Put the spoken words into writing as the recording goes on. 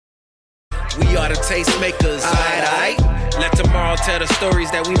We are the tastemakers. Alright. Let tomorrow tell the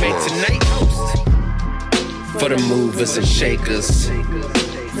stories that we make tonight. For the movers and shakers.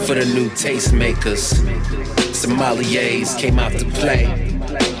 For the new tastemakers. Sommeliers came out to play.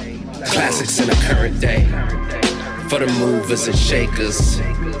 Classics in the current day. For the movers and shakers.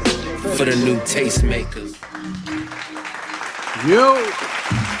 For the new tastemakers. Yo.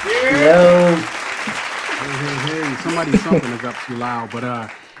 Yo. Hey. Something is up too loud. But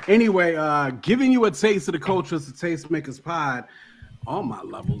anyway, giving you a taste of the culture. It's the Tastemakers Pod. All my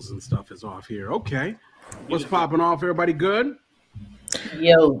levels and stuff is off here. Okay. What's popping off? Everybody good?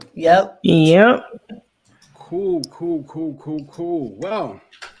 Yo. Yep. Cool. Well,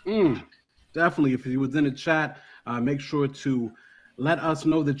 definitely, if you was in the chat, make sure to let us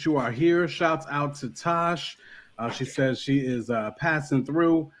know that you are here. Shouts out to Tosh. She says she is passing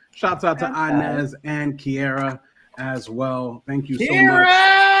through. Shouts out to Inez and Kiera as well. Thank you so much,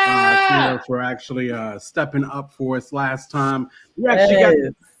 Kiera, for actually stepping up for us last time. We actually got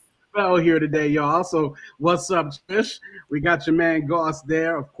Bell here today, y'all. Also, what's up, Trish? We got your man Goss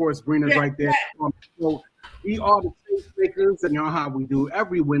there. Of course, Brina's right there. So we are the Tastemakers, and y'all how we do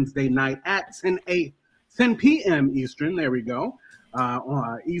every Wednesday night at 10 p.m. Eastern. There we go.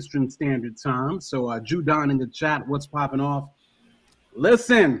 On Eastern Standard Time. So, Judon in the chat, what's popping off?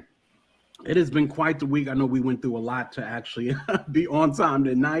 Listen, it has been quite the week. I know we went through a lot to actually be on time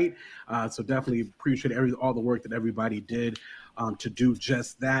tonight. So definitely appreciate all the work that everybody did to do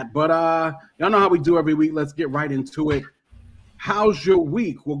just that. But y'all know how we do every week. Let's get right into it. How's your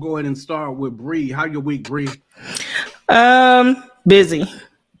week? We'll go ahead and start with Bree. How your week, Bree? Busy.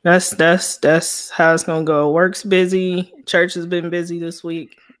 That's how it's gonna go. Work's busy. Church has been busy this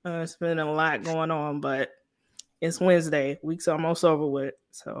week. It's been a lot going on, but it's Wednesday. Week's almost over with,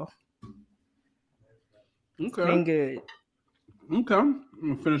 so been good. Okay, I'm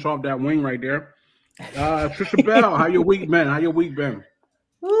gonna finish off that wing right there. Trisha Bell, how your week been?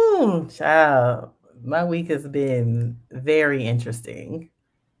 Ooh, child. My week has been very interesting.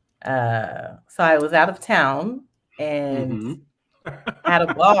 So I was out of town and had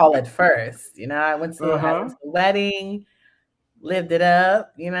a ball at first. You know, I went to a wedding, lived it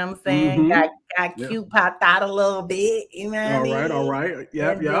up, you know what I'm saying? Got cute, popped out a little bit, you know what I mean? All right.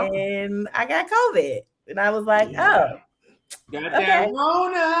 Yep. And I got COVID. And I was like, got that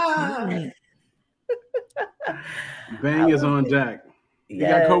Rona. Bang is on Jack. You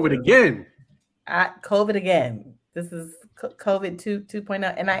got COVID again. COVID again. This is COVID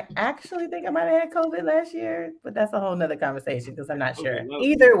 2.0. And I actually think I might have had COVID last year, but that's a whole nother conversation because I'm not sure.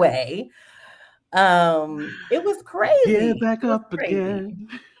 Either way, it was crazy. Get back up again.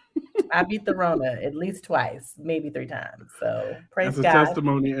 I beat the Rona at least twice, maybe 3 times. So praise God. That's a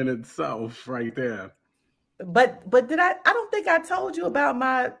testimony in itself right there. But did I don't think I told you about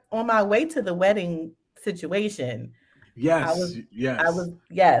on my way to the wedding situation. Yes.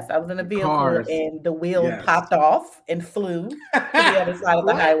 I was in a vehicle and the wheel popped off and flew to the other side of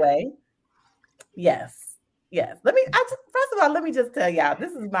the highway. Yes. First of all, let me just tell y'all,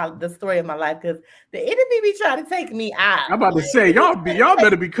 this is the story of my life because the enemy be trying to take me out. I'm about to say, y'all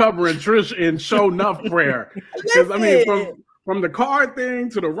better be covering Trish in show enough prayer. Because I mean, from the car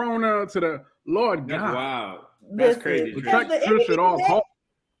thing to the Rona to the Lord God. Wow. That's crazy. Trish at all costs.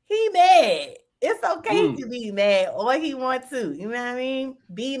 He mad. It's okay to be mad or he wants to. You know what I mean?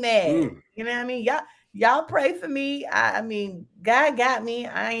 Be mad. You know what I mean? Y'all pray for me. I mean, God got me.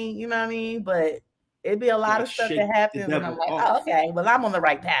 I ain't, you know what I mean? But it'd be a lot of stuff that happens. And I'm like, oh, okay, well, I'm on the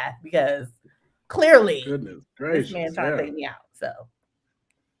right path because clearly this man's trying to take me out. So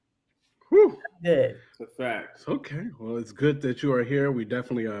good. It's a fact. Okay. Well, it's good that you are here. We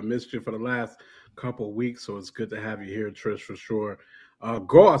definitely missed you for the last couple of weeks. So it's good to have you here, Trish, for sure.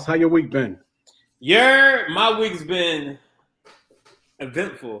 Goss, how your week been? Yeah, my week's been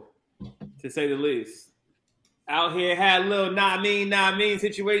eventful, to say the least. Out here, had a little nah mean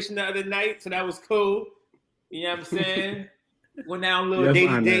situation the other night, so that was cool. You know what I'm saying? Went down a little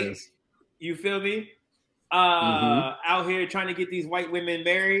date. You feel me? Out here trying to get these white women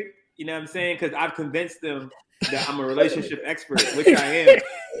married. You know what I'm saying? Because I've convinced them that I'm a relationship expert, which I am.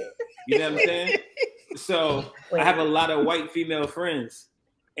 You know what I'm saying? So I have a lot of white female friends.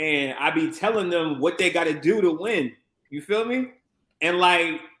 And I be telling them what they got to do to win. You feel me? And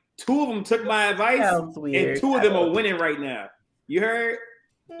like 2 of them took my advice, and 2 of them are winning right now. You heard?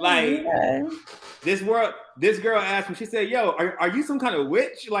 Like this girl asked me. She said, "Yo, are you some kind of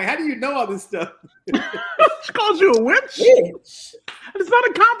witch? Like, how do you know all this stuff?" She calls you a witch. It's not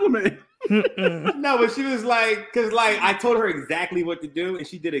a compliment. No, but she was like, because like I told her exactly what to do, and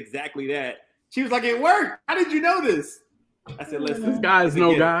she did exactly that. She was like, "It worked. How did you know this?" I said, "Listen, these guys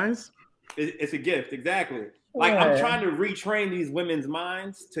know guys." It's a gift, exactly. Like I'm trying to retrain these women's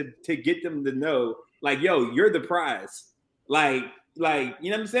minds to get them to know, like, yo, you're the prize. Like, you know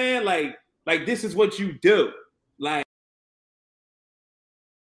what I'm saying? Like this is what you do. Like,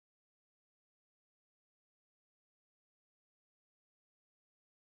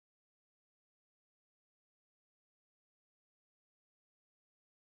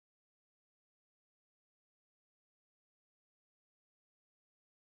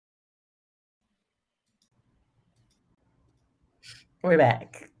 We're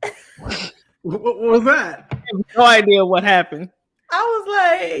back. What was that? I have no idea what happened. I was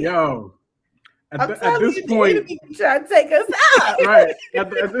like, Yo, at this you, point, the enemy trying to take us out. right? At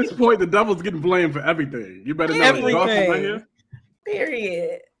this point, the devil's getting blamed for everything. You better know Everything. Dawson's right here.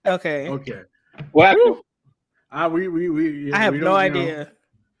 Period. Okay. what? I have no idea.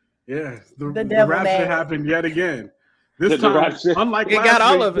 Yeah, the devil rapture man. happened yet again. This The time, rapture. unlike It last got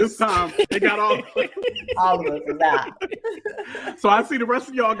all week, of us. this time it got all. All of us is out. So I see the rest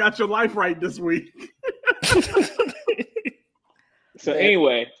of y'all got your life right this week. So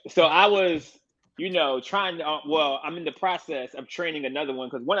anyway, so I was, trying to. I'm in the process of training another one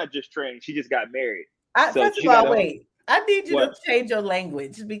because one I just trained, she just got married. First of all, wait. I need you to change your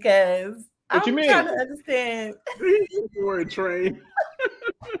language because What you I'm mean? trying to understand. Word train.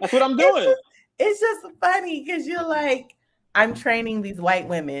 That's what I'm doing. It's just funny because you're like, I'm training these white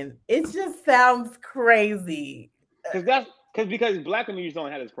women. It just sounds crazy. Because black women usually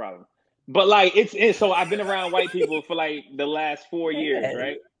don't have this problem. But like it's so I've been around white people for like the last 4 years,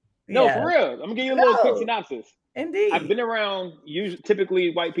 right? No, for real. I'm gonna give you a little quick synopsis. Indeed. I've been around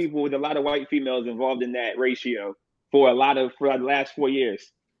typically white people with a lot of white females involved in that ratio for the last 4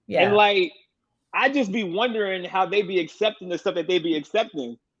 years. Yeah. And like I just be wondering how they be accepting the stuff that they be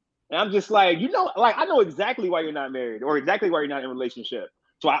accepting. And I'm just like, I know exactly why you're not married or exactly why you're not in a relationship.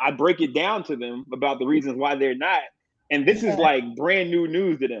 So I break it down to them about the reasons why they're not. And this is like brand new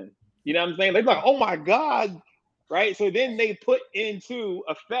news to them. You know what I'm saying? They're like, oh my God. Right. So then they put into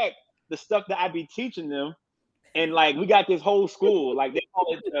effect the stuff that I be teaching them. And like, we got this whole school, like they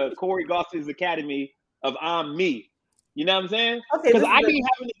call it Corey Goss's Academy of I'm Me. You know what I'm saying? Because I be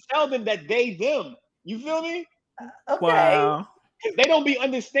having to tell them that they, them. You feel me? Okay. Wow. They don't be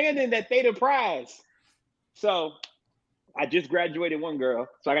understanding that they the prize. So I just graduated one girl.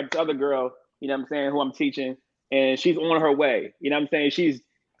 So I got this other girl, you know what I'm saying, who I'm teaching, and she's on her way. You know what I'm saying?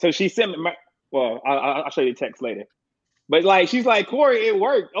 She sent me I'll show you the text later. But like she's like, Corey, it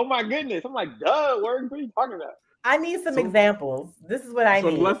worked. Oh my goodness. I'm like, duh, it worked. What are you talking about? I need some examples. This is what I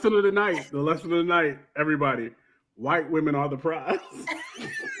need. The lesson of the night, everybody. White women are the prize.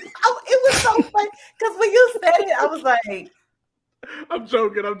 It was so funny because when you said it, I was like, I'm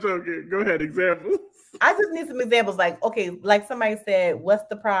joking. Go ahead, examples. I just need some examples. Like, okay, like somebody said, what's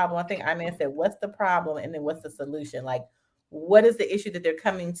the problem? I think Iman said, what's the problem? And then what's the solution? Like, what is the issue that they're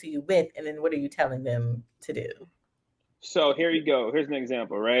coming to you with? And then what are you telling them to do? So here you go. Here's an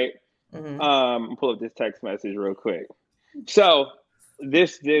example, right? Mm-hmm. I'll pull up this text message real quick. So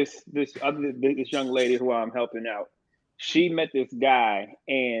this young lady who I'm helping out, she met this guy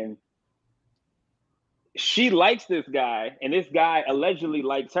and she likes this guy, and this guy allegedly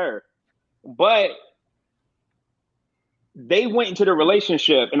likes her, but they went into the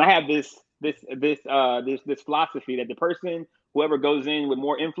relationship, and I have this philosophy that the person, whoever goes in with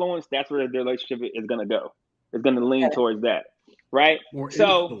more influence, that's where the relationship is going to go. It's going to lean towards that, right?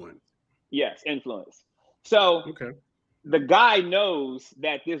 Influence. Yes, influence. So the guy knows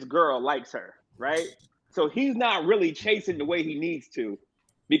that this girl likes her, right? So he's not really chasing the way he needs to,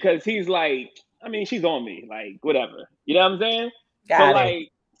 because he's like, I mean, she's on me, like whatever. You know what I'm saying?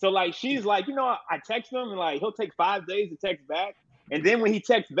 So she's like, I text him and like he'll take 5 days to text back, and then when he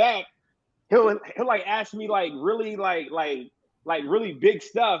texts back, he'll like ask me like really really big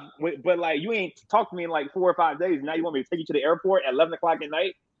stuff, but like you ain't talked to me in like 4 or 5 days. Now you want me to take you to the airport at 11 o'clock at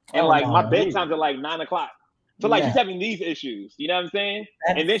night, and my bedtime's at like 9 o'clock. So like she's having these issues. You know what I'm saying?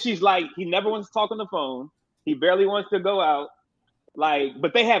 And then she's like, he never wants to talk on the phone. He barely wants to go out. Like,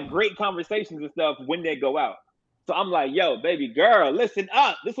 but they have great conversations and stuff when they go out. So I'm like, yo, baby girl, listen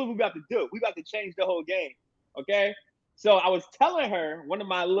up. This is what we got to do. We got to change the whole game. Okay. So I was telling her, one of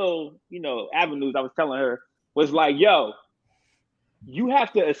my little, avenues I was telling her was like, yo, you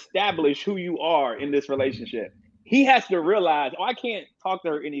have to establish who you are in this relationship. He has to realize, I can't talk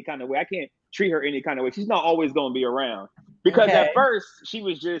to her any kind of way. I can't treat her any kind of way. She's not always going to be around. Because at first she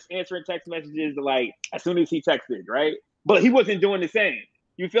was just answering text messages like as soon as he texted, right? But he wasn't doing the same.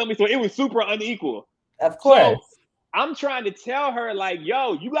 You feel me? So it was super unequal. Of course. So I'm trying to tell her like,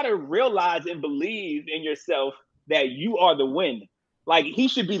 yo, you got to realize and believe in yourself that you are the win. Like he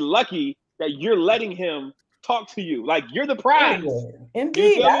should be lucky that you're letting him talk to you. Like, you're the prize.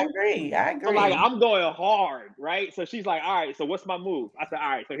 Indeed, I agree. So, like, I'm going hard, right? So she's like, all right, so what's my move? I said, all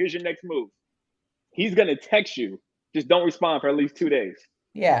right, so here's your next move. He's going to text you. Just don't respond for at least 2 days.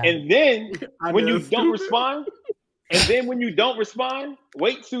 Yeah. And then when you don't respond,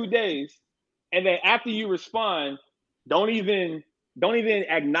 wait 2 days. And then after you respond, don't even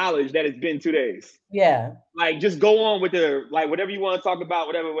acknowledge that it's been 2 days. Yeah. Like, just go on with whatever you want to talk about,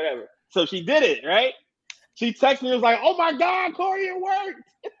 whatever. So she did it, right? She texted me and was like, oh my God, Corey, it worked.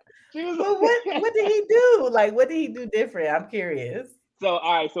 She was But what did he do? Like, what did he do different? I'm curious. So,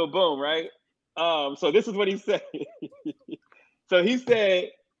 all right, so boom, right? So this is what he said. So he said,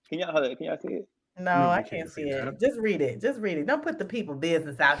 can y'all see it? No, I can't see it. Just read it. Don't put the people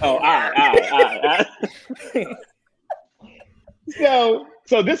business out there. Oh, all right.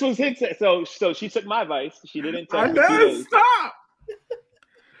 So this was his. So she took my advice. She didn't text for 2 days. Stop.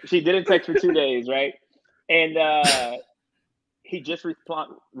 She didn't text for 2 days, right? And he just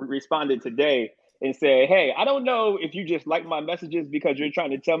responded today and said, hey, I don't know if you just like my messages because you're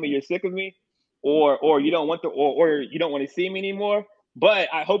trying to tell me you're sick of me, or you don't want or you don't want to see me anymore. But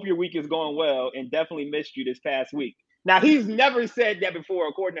I hope your week is going well and definitely missed you this past week. Now, he's never said that before,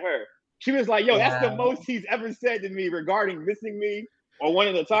 according to her. She was like, yo, that's the most he's ever said to me regarding missing me or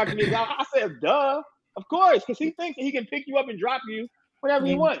wanting to talk to me. I said, duh, of course, because he thinks that he can pick you up and drop you whenever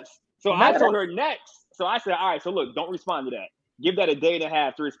he wants. So I told her next. So I said, all right, so look, don't respond to that. Give that a day and a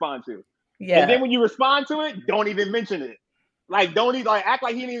half to respond to. Yeah. And then when you respond to it, don't even mention it. Like, don't even act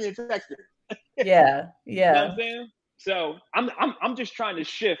like he didn't even text her. Yeah. You know what I'm saying? So I'm just trying to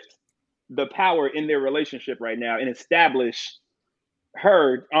shift the power in their relationship right now and establish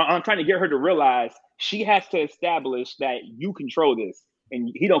her. I'm trying to get her to realize she has to establish that you control this and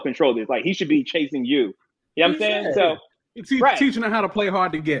he don't control this. Like, he should be chasing you. You know what I'm saying? So teaching her how to play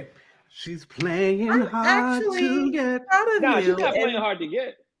hard to get. She's playing hard to get. No, she's not playing hard to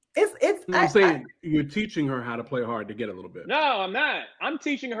get. I'm saying you're teaching her how to play hard to get a little bit. No, I'm not. I'm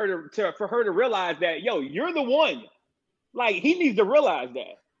teaching her for her to realize that, yo, you're the one. Like, he needs to realize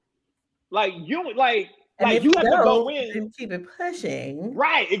that. Like, you you have to go in and keep it pushing.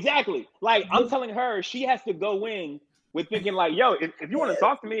 Right, exactly. Like, I'm telling her she has to go in with thinking like, yo, if you want to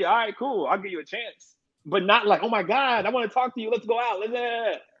talk to me, all right, cool, I'll give you a chance. But not like, oh my God, I want to talk to you. Let's go out.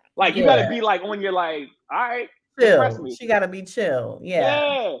 Like, you gotta be like on your like, all right, chill. She gotta be chill.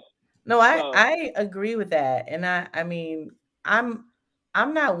 Yeah. No, I agree with that. And I mean, I'm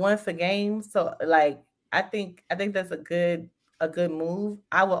not one for games. So like, I think that's a good move.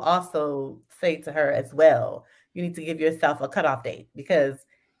 I will also say to her as well, you need to give yourself a cutoff date, because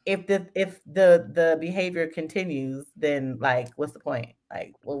if the behavior continues, then like, what's the point?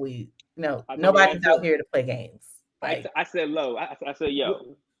 Like, nobody's out here to play games. Like, I said low. I said,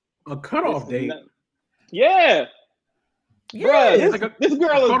 yo, a cutoff date. Yeah. Bruh, this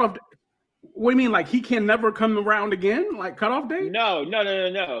girl is. What do you mean? Like, he can never come around again? Like, cutoff date? No.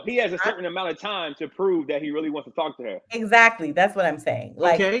 He has a certain amount of time to prove that he really wants to talk to her. Exactly. That's what I'm saying.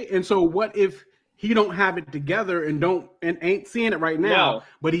 Like, okay. And so what if he don't have it together and ain't seeing it right now,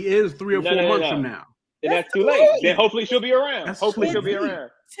 but he is 3 or 4 months from now? And that's too late. Then hopefully she'll be around. She'll be around.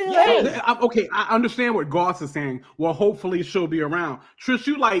 Yeah. Okay, I understand what Goss is saying. Well, hopefully she'll be around. Trish,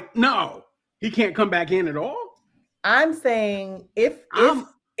 you like, no, he can't come back in at all? I'm saying if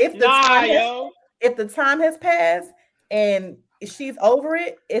the time has passed and she's over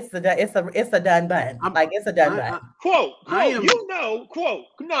it, it's a done bun. It's a done bun. Quote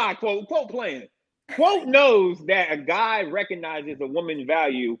playing. Quote knows that a guy recognizes a woman's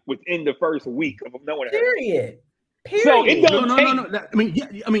value within the first week of knowing her. Period. So it don't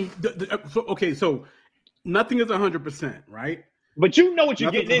So nothing is 100%, right? But you know what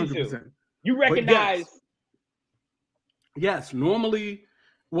you're getting into. You recognize. Yes, normally.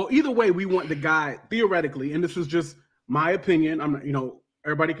 Well, either way, we want the guy, theoretically, and this is just my opinion. I'm not,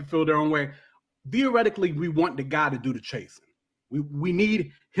 everybody can feel their own way. Theoretically, we want the guy to do the chasing. We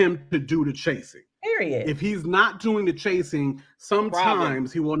need him to do the chasing. Period. If he's not doing the chasing,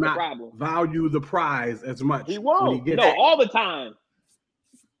 sometimes he will not value the prize as much. He won't. All the time.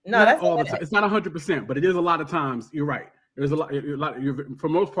 No, that's all the time. It's not 100%, but it is a lot of times. You're right. There's a lot. For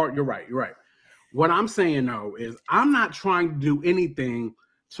most part, you're right. You're right. What I'm saying though is I'm not trying to do anything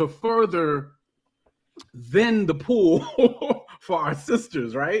to further thin the pool for our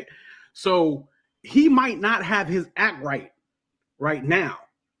sisters, right? So he might not have his act right now.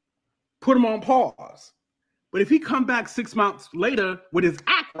 Put him on pause. But if he come back 6 months later with his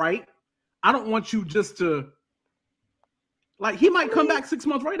act right, I don't want you just to Like he might come back 6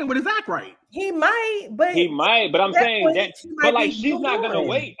 months later with his act right. He might, but I'm saying that. But like, she's not gonna on.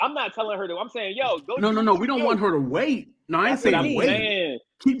 wait. I'm not telling her to. I'm saying, yo, go. No. We don't want her to wait. No, I ain't saying wait. Saying.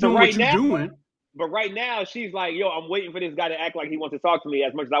 Keep doing what you're doing. But right now, she's like, yo, I'm waiting for this guy to act like he wants to talk to me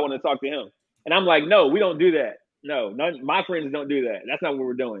as much as I want to talk to him. And I'm like, no, we don't do that. No, my friends don't do that. That's not what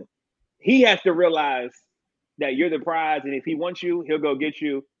we're doing. He has to realize that you're the prize, and if he wants you, he'll go get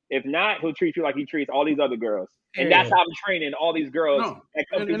you. If not, he'll treat you like he treats all these other girls. And that's how I'm training all these girls that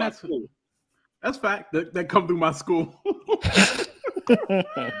come through my school. That's fact. That come through my school.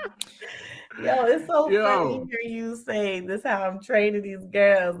 Yo, it's so funny hearing you say this how I'm training these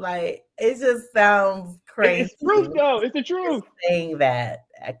girls. Like, it just sounds crazy. It's truth, though. It's the truth. Saying that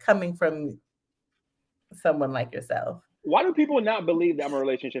coming from someone like yourself. Why do people not believe that I'm a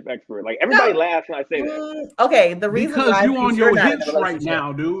relationship expert? Like, everybody laughs when I say that. Okay, the reason because you on your hitch right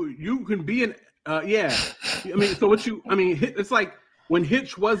now, dude. You can be in I mean, so what you? I mean, it's like when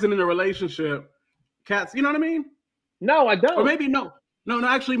Hitch wasn't in a relationship, cats. You know what I mean? No, I don't. Or maybe no.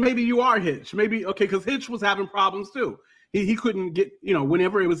 Actually, maybe you are Hitch. Maybe because Hitch was having problems too. He couldn't get,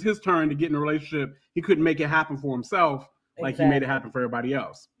 whenever it was his turn to get in a relationship, he couldn't make it happen for himself like he made it happen for everybody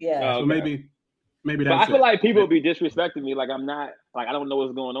else. Yeah. So maybe that's. But I feel like people be disrespecting me. Like I'm not. Like I don't know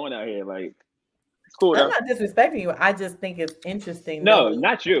what's going on out here. Like. Cool, I'm not disrespecting you. I just think it's interesting. No,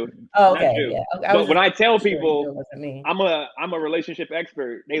 not you. Oh, okay. Not you. Yeah. Okay. But when I tell people I'm a relationship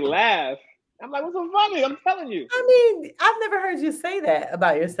expert, they laugh. I'm like, what's so funny? I'm telling you. I mean, I've never heard you say that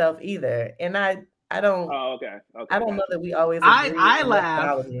about yourself either, and I don't. Oh, okay. I don't know that we always. I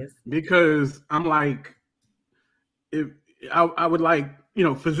laugh because I'm like, if I would like,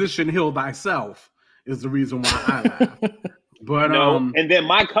 physician heal thyself is the reason why I laugh. But and then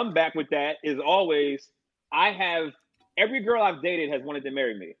my comeback with that is always every girl I've dated has wanted to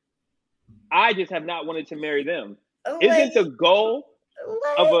marry me. I just have not wanted to marry them. Isn't the goal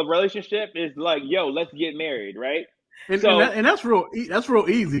of a relationship is like, yo, let's get married, right? And that's real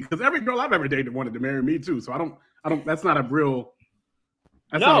easy because every girl I've ever dated wanted to marry me too. So I don't. That's not a real.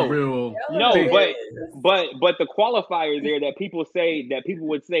 That's not a real. No, but the qualifier there that people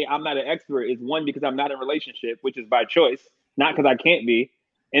would say I'm not an expert is one, because I'm not in a relationship, which is by choice. Not because I can't be.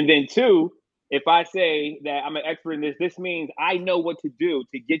 And then two, if I say that I'm an expert in this means I know what to do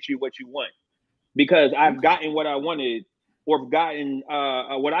to get you what you want. Because I've gotten what I wanted, or gotten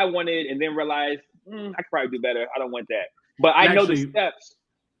what I wanted, and then realized I could probably do better. I don't want that. But I know the steps.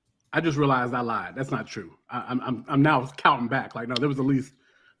 I just realized I lied. That's not true. I'm now counting back. Like, no, there was at least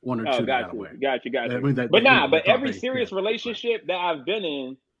one or two that got away. Got you. But every serious relationship that I've been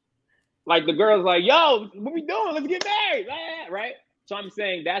in, like the girl's like, yo, what we doing? Let's get married, right? So I'm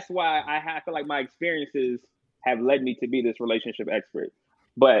saying that's why I feel like my experiences have led me to be this relationship expert.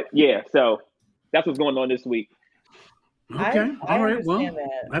 But yeah, so that's what's going on this week. Okay, all right. Well,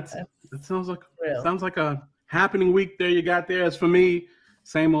 that sounds like a happening week there you got there. As for me,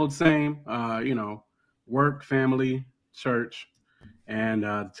 same old same. Work, family, church, and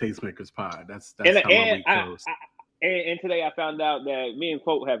the Tastemakers Pod. That's how my week goes. And today I found out that me and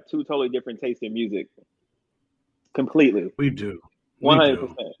Quote have two totally different tastes in music. Completely. We do.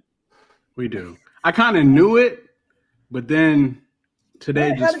 100%. We do. I kind of knew it, but then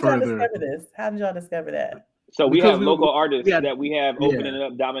today just further. How did y'all discover that? So we have local artists that we have opening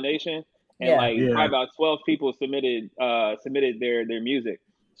up Domination, and probably about 12 people submitted their music.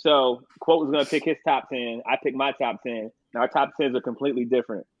 So Quote was gonna pick his top 10. I picked my top 10. Now our top 10s are completely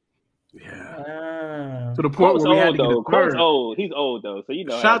different. Yeah. To the point where we had to get a third. Old. He's old though, so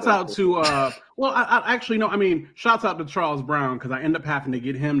Shouts out to shouts out to Charles Brown, because I end up having to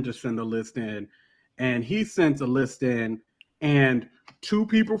get him to send a list in, and he sent a list in, and 2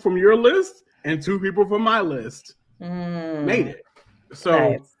 people from your list and 2 people from my list made it.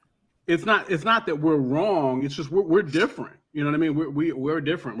 So it's not that we're wrong. It's just we're different. You know what I mean? We're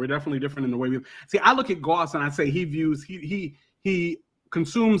different. We're definitely different in the way we see. I look at Goss and I say he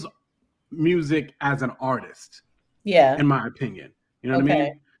consumes music as an artist. Yeah. In my opinion. You know what I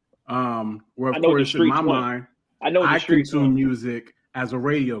mean? Where of course in my mind, I consume music as a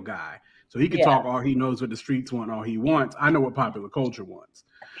radio guy. So he can talk all he knows what the streets want, all he wants. I know what popular culture wants.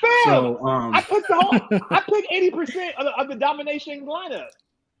 So I picked 80% of the Domination lineup.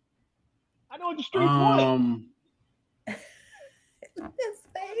 I know what the streets want.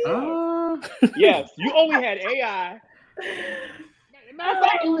 Yes, you only had AI. Matter of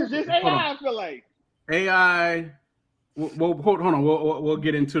fact, it was just AI. I feel like AI. Well, hold on. We'll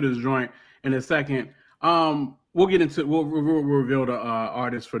get into this joint in a second. We'll reveal the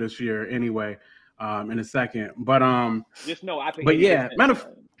artist for this year anyway. In a second. But just know I picked. But yeah,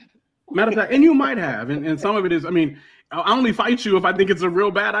 Matter of fact, and you might have, and some of it is. I mean, I only fight you if I think it's a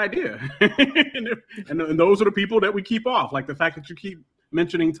real bad idea, and those are the people that we keep off. Like the fact that you keep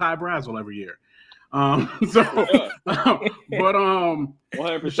mentioning Ty Brazzle every year.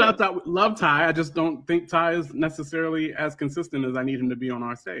 Shout out, love Ty. I just don't think Ty is necessarily as consistent as I need him to be on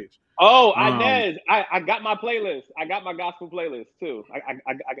our stage. Oh, I got my playlist. I got my gospel playlist too. I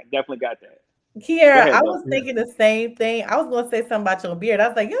definitely got that. Kiera, I was thinking the same thing. I was going to say something about your beard. I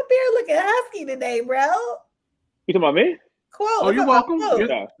was like, your beard looking husky today, bro. You talking about me? Quote. Oh, you're welcome.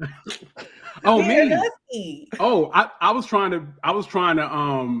 Yeah. Oh, me. Husky. Oh, I was trying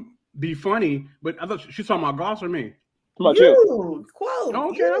to be funny, but I thought she's talking about Goss or me. About you. Quote.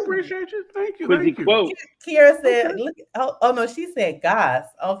 Okay, you. I appreciate you. Thank you. Quote. Kiera said, "Look." Oh no, she said Goss.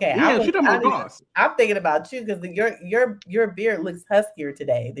 Okay, yeah, she talking about Goss. I'm thinking about you because your beard looks huskier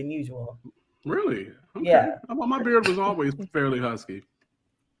today than usual. Really? Okay. Yeah. Well, my beard was always fairly husky.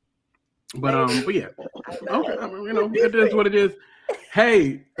 But yeah. Okay. I mean, it is what it is.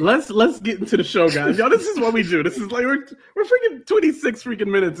 Hey, let's get into the show, guys. Y'all, this is what we do. This is like we're freaking 26 freaking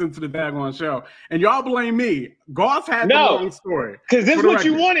minutes into the daggone show, and y'all blame me. Goss had the long story. Because this is what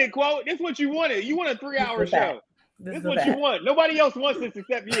you wanted, quote. This is what you wanted. You want a 3-hour show. This is what you want. Nobody else wants this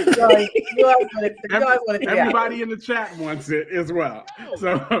except you. Everybody in the chat wants it as well.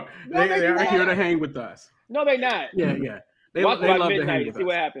 So they are here to hang with us. No, they're not. Yeah. They Watch by love midnight. To hang See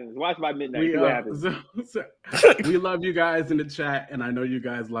what happens. Watch by midnight. See what happens. We love you guys in the chat, and I know you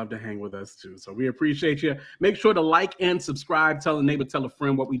guys love to hang with us too. So we appreciate you. Make sure to like and subscribe. Tell a neighbor, tell a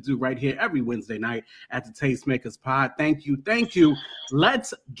friend what we do right here every Wednesday night at the Tastemakers Pod. Thank you.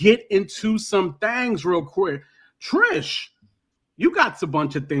 Let's get into some things real quick. Trish, you got a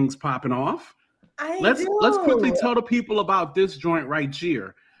bunch of things popping off. Let's quickly tell the people about this joint right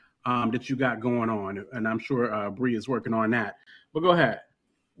here. That you got going on, and I'm sure Bree is working on that. But go ahead.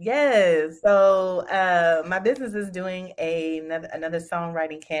 Yes. So my business is doing another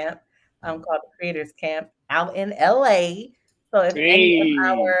songwriting camp called the Creators Camp out in LA. So if any of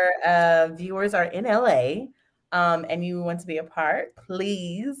our viewers are in LA and you want to be a part,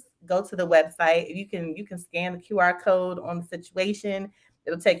 please go to the website. You can scan the QR code on the situation.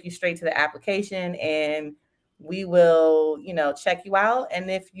 It'll take you straight to the application, and we will, check you out.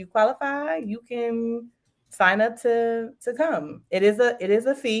 And if you qualify, you can sign up to come. It is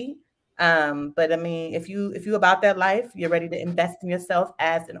a fee. But I mean, if you about that life, you're ready to invest in yourself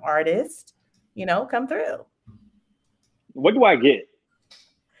as an artist, come through. What do I get?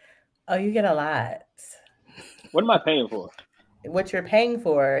 Oh, you get a lot. What am I paying for? What you're paying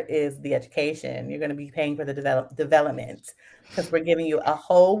for is the education. You're going to be paying for the development, because we're giving you a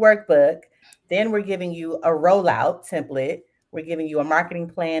whole workbook. Then we're giving you a rollout template. We're giving you a marketing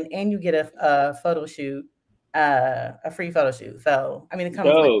plan, and you get a photo shoot, a free photo shoot. So, I mean, it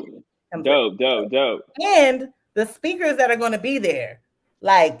comes dope. And the speakers that are going to be there,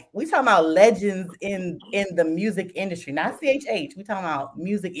 like, we talking about legends in the music industry, not CHH. We talking about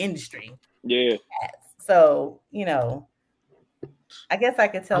music industry. Yeah. So, I guess I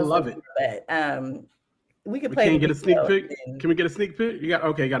could tell. I love it. But we could play. Can get a sneak peek? Can we get a sneak peek? You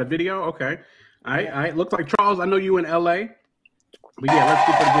got a video? Okay. All right. Looks like Charles, I know you in LA. But yeah, let's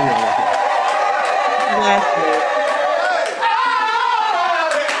get the video real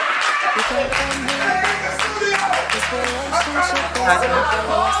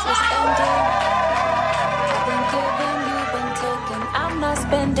I'm not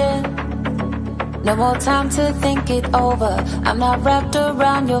spending no more time to think it over. I'm not wrapped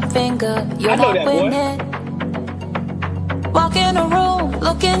around your finger. You're not winning. Walk in a room,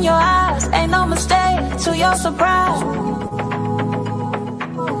 look in your eyes, ain't no mistake to your surprise.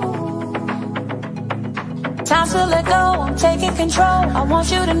 Time to let go, I'm taking control. I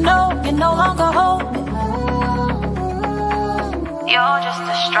want you to know you're no longer holding. You're just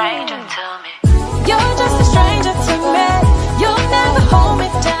a stranger to me. You're just a stranger to me. You'll never hold me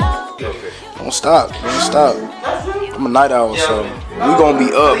down. Don't stop. I'm a night owl, so we gonna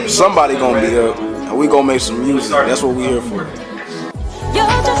be up. Somebody gonna be up. And we gonna make some music. That's what we here for.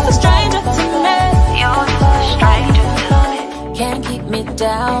 You're just a stranger to me. You're just a stranger to me. Can't keep me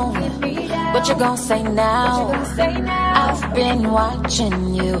down. What you gonna say now? I've been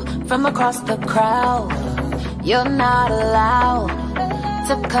watching you from across the crowd. You're not allowed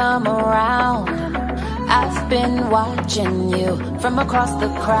to come around. I've been watching you from across the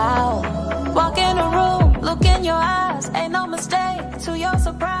crowd. Walk in a room, look in your eyes, ain't no mistake to your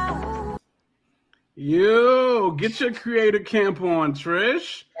surprise. Yo, get your creator camp on,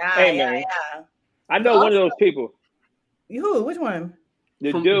 Trish. Hey, man. I know one of those people. Who? Which one?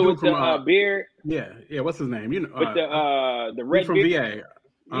 The dude with the beard. Yeah. What's his name? With the red from beard.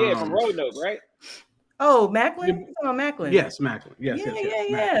 VA. Yeah, from Roanoke, right? Oh, Macklin? You talking about Macklin? Yes, Macklin. Yes,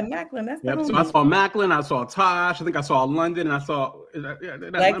 yeah. Macklin. That's the So I saw Macklin, I saw Tosh, I think I saw London, and I saw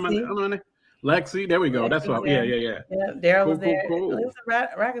Lexi. There we go. That's what. Yeah. Daryl was there. Cool. There was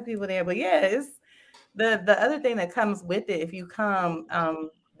a rack of people there, but yeah, it's the other thing that comes with it. If you come,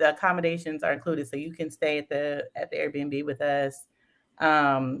 the accommodations are included, so you can stay at the Airbnb with us.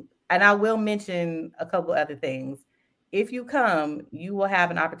 And I will mention a couple other things. If you come, you will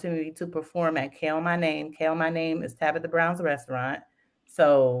have an opportunity to perform at Kale My Name. Kale My Name is Tabitha Brown's restaurant.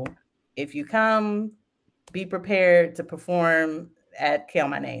 So if you come, be prepared to perform at Kale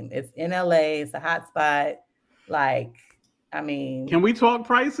My Name. It's in LA. It's a hot spot. Can we talk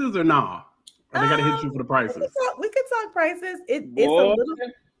prices or nah? Or they got to hit you for the prices? We could talk prices.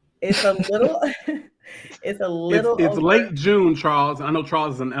 It's a little. It's late June, Charles. I know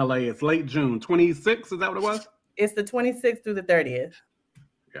Charles is in LA. It's late June. 26th, is that what it was? It's the 26th through the 30th.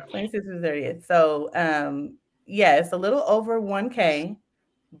 Yeah. 26th through the 30th. So, it's a little over 1K,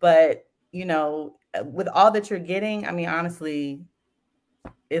 but with all that you're getting, I mean, honestly,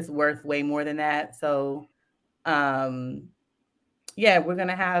 it's worth way more than that. So, we're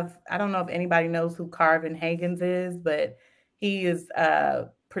gonna have. I don't know if anybody knows who Carvin Hagens is, but he is a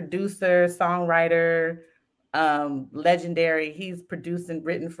producer, songwriter. Legendary. He's produced and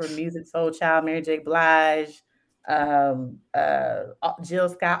written for Music Soul Child, Mary J. Blige, Jill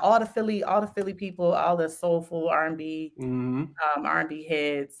Scott, all the Philly people, all the soulful R&B, R&B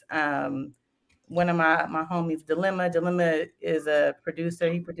heads. One of my homies, Dilemma is a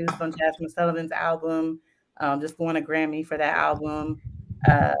producer. He produced on Jasmine Sullivan's album. Just won a Grammy for that album.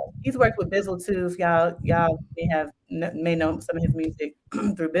 He's worked with Bizzle too. If y'all may know some of his music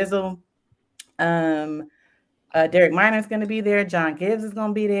through Bizzle. Derek Minor's going to be there. John Gibbs is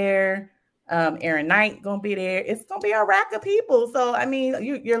going to be there. Aaron Knight going to be there. It's going to be a rack of people. So, I mean,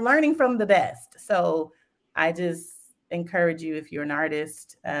 you're learning from the best. So I just encourage you, if you're an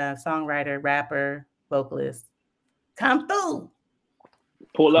artist, songwriter, rapper, vocalist, come through.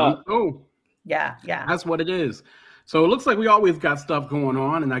 Pull up. Oh, yeah. That's what it is. So it looks like we always got stuff going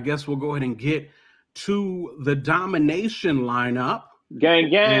on, and I guess we'll go ahead and get to the domination lineup.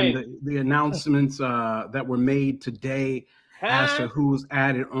 Gang. And the announcements that were made today as to who's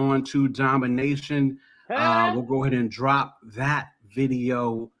added on to domination. We'll go ahead and drop that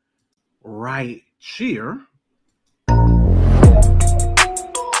video right here.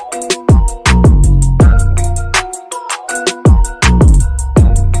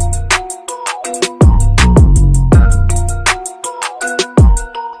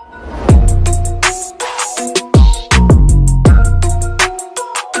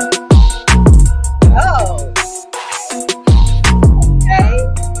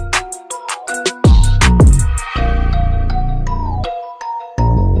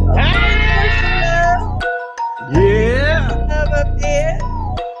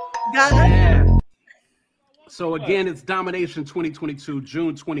 So again, it's Domination 2022,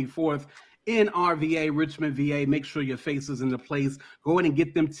 June 24th in RVA, Richmond, VA. Make sure your face is in the place. Go ahead and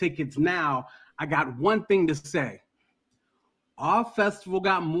get them tickets now. I got one thing to say. Our festival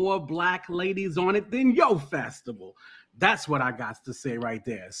got more black ladies on it than your festival. That's what I got to say right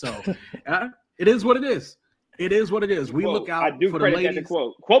there. So it is what it is. It is what it is. We look out for the ladies. The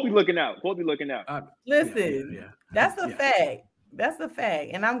quote. Quote be looking out. Quote be looking out. Listen, that's a fact. That's a fact,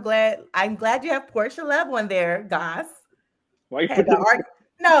 and I'm glad you have Portia Love on there, Goss. Why you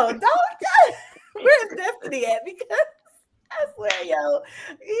No, don't. Where's Destiny at? Because I swear,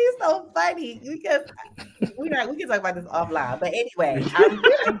 he's so funny. Because we can talk about this offline. But anyway, I'm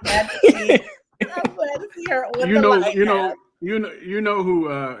glad to see her on the line. You know who?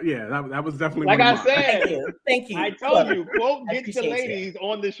 That was definitely like I said. Thank you. I told you. Quote gets the ladies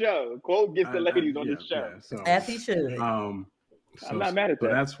on the show. Quote gets the ladies on the show. So, as he should. I'm not mad at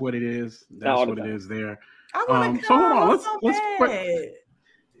that. That's what it is. That's what it is there. I want to so hold on. Let's quick.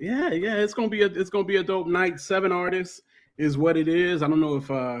 Yeah. It's gonna be a dope night. 7 artists is what it is. I don't know if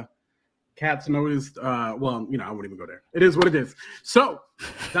Cats noticed. I won't even go there. It is what it is. So,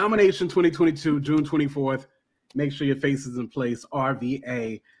 Domination 2022, June 24th. Make sure your face is in place.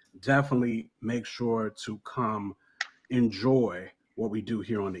 RVA. Definitely make sure to come enjoy what we do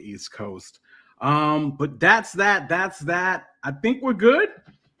here on the East Coast. But that's that. I think we're good.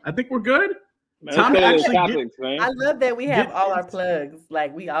 Man, time to actually I love that we have all our plugs.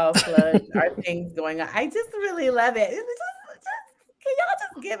 Like we all plug our things going on. I just really love it. Can y'all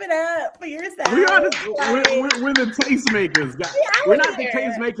just give it up for yourself? We're the tastemakers. We're not the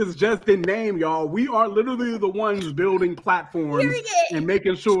tastemakers just in name, y'all. We are literally the ones building platforms and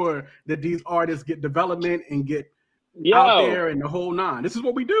making sure that these artists get development and get out there and the whole nine. This is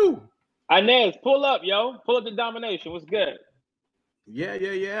what we do. Inez, pull up, yo. Pull up the domination. What's good?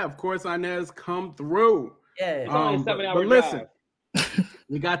 Yeah. Of course, Inez, come through. Yeah. It's only a 7-hour but listen,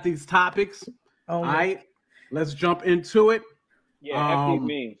 we got these topics. All right, let's jump into it. Yeah, F these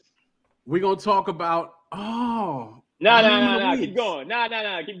memes. We're gonna talk about No. Keep going.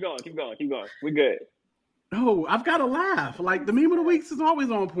 No. Keep going. We good. No, I've got to laugh. Like the meme of the weeks is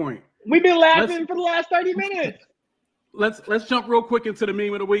always on point. We've been laughing for the last 30 minutes. Let's jump real quick into the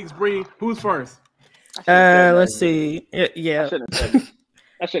meme of the weeks. Bree, who's first? Let's see. Yeah.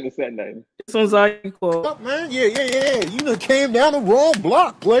 I shouldn't have said nothing. This one's all equal. Oh, man, yeah. You done came down the wrong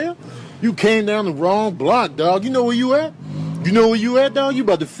block, player. You came down the wrong block, dog. You know where you at? Dog? You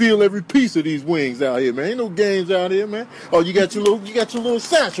about to feel every piece of these wings out here, man. Ain't no games out here, man. Oh, you got your little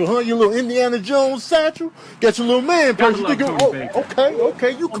satchel, huh? Your little Indiana Jones satchel. Got your little man person.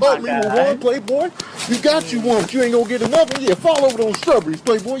 Okay. You caught me with one, Playboy. You got you one, but you ain't gonna get another. Yeah, fall over those strawberries,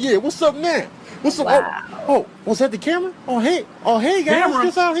 Playboy. Yeah, what's up now? What's up? Wow. Oh, was that the camera? Oh, hey, guys,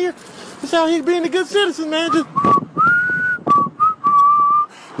 just out here being a good citizen, man. Just.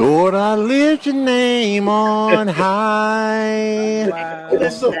 Lord, I lift your name on high. Wow.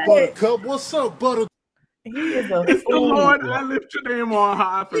 What's up, Buttercup? What's up, Buttercup? He is a It's the Lord, I lift your name on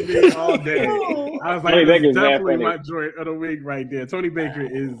high for me all day. I was like, that's definitely my joint of the week right there. Tony Baker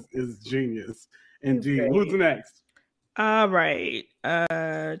is genius. Indeed. Who's next? All right.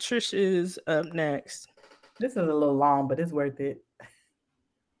 Trish is up next. This is a little long, but it's worth it.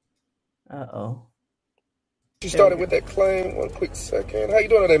 Uh-oh. You started with that claim. 1 quick second. How you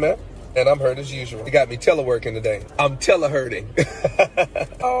doing today, man? And I'm hurt as usual. You got me teleworking today. I'm telehurting.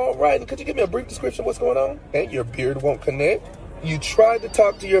 All right. And could you give me a brief description of what's going on? And your beard won't connect. You tried to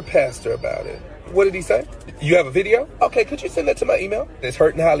talk to your pastor about it. What did he say? You have a video? Okay, could you send that to my email? It's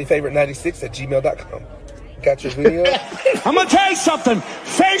hurtinghighlyfavorite96@gmail.com. Got your video? I'm going to tell you something.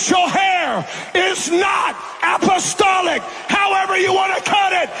 Facial hair is not apostolic. However you want to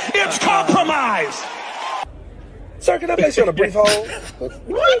cut it, it's compromise. Sir, can I place you on a brief hold?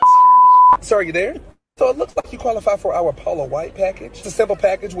 What? Sir, are you there? So it looks like you qualify for our Paula White package. It's a simple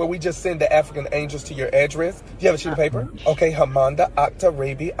package where we just send the African angels to your address. Do you have a sheet of paper? Okay, Hamanda, Akta,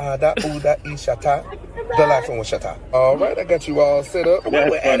 Rabi, Ada, Uda, Ishata. The last one was Shata. All right, I got you all set up. I'm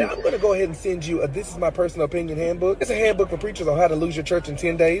going to go ahead and send you a This Is My Personal Opinion handbook. It's a handbook for preachers on how to lose your church in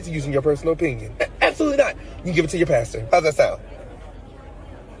 10 days using your personal opinion. Absolutely not. You can give it to your pastor. How's that sound?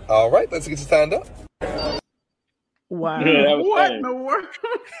 All right, let's get you signed up. Wow. Yeah, What funny. in the world?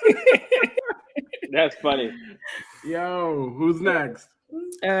 That's funny. Yo, who's next?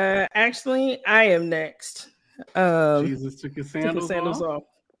 Actually, I am next. Jesus took his sandals, off.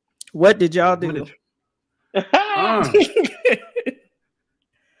 What did y'all do? Oh,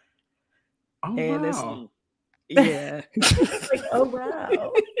 And wow. Yeah. Like, oh,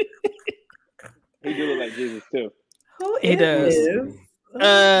 wow. He do look like Jesus, too. Who He is does. this?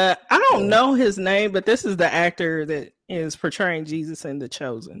 I don't know his name, but this is the actor that is portraying Jesus in The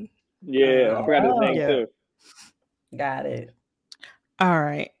Chosen. Yeah, I forgot his name, too. Got it. All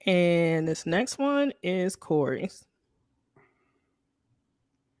right. And this next one is Corey's.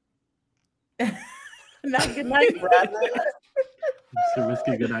 Not good night, brother. It's a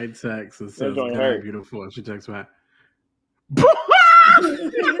risky good night text. It says, joint "Good hurt." night, beautiful." And she texts back,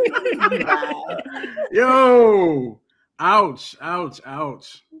 yo, ouch.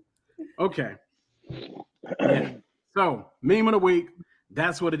 Okay. Yeah. So, meme of the week.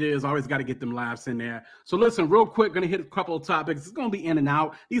 That's what it is. Always got to get them laughs in there. So listen, real quick, going to hit a couple of topics. It's going to be in and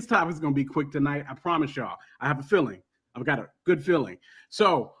out. These topics are going to be quick tonight. I promise y'all. I have a feeling. I've got a good feeling.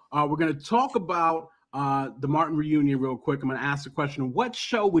 So we're going to talk about the Martin reunion real quick. I'm going to ask the question, what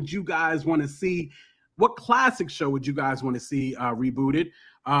show would you guys want to see? What classic show would you guys want to see rebooted?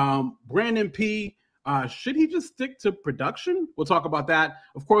 Brandon P., should he just stick to production? We'll talk about that.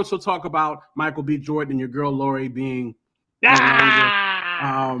 Of course, we'll talk about Michael B. Jordan and your girl Lori being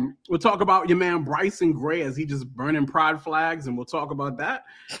we'll talk about your man Bryson Gray as he just burning pride flags, and we'll talk about that.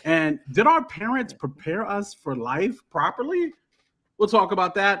 And did our parents prepare us for life properly? We'll talk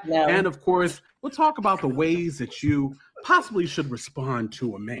about that. No. And of course, we'll talk about the ways that you possibly should respond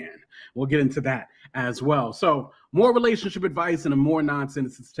to a man. We'll get into that as well. So more relationship advice and more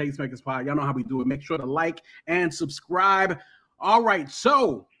nonsense. It's Tastemakers Pod. Y'all know how we do it. Make sure to like and subscribe. All right.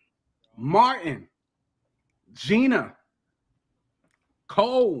 So Martin, Gina,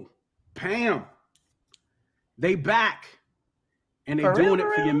 Cole, Pam, they back, and they're doing it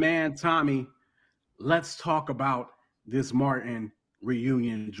for your man Tommy. Let's talk about this Martin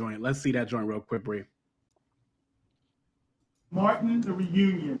reunion joint. Let's see that joint real quick, Bree. Martin, the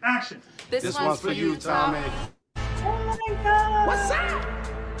reunion. Action. This one's for you, Tommy. Oh my God. What's up?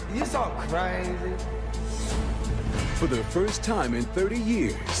 You so crazy. For the first time in 30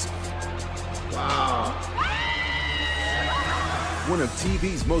 years. Wow. One of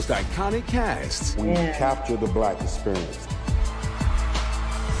TV's most iconic casts. We capture the Black experience.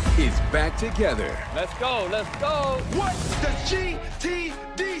 Is back together. Let's go, let's go. What does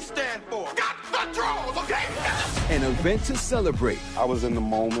GTD stand for? Got the draws, okay? An event to celebrate. I was in the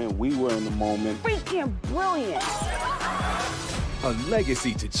moment. We were in the moment. Freaking brilliant. A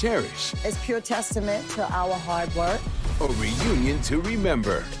legacy to cherish. It's pure testament to our hard work. A reunion to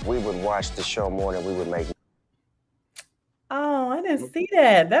remember. We would watch the show more than we would make. Oh, I didn't see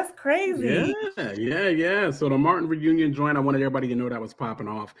that. That's crazy. Yeah. So the Martin reunion joint, I wanted everybody to know that was popping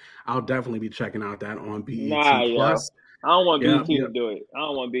off. I'll definitely be checking out that on BET Plus. I don't want BET to do it. I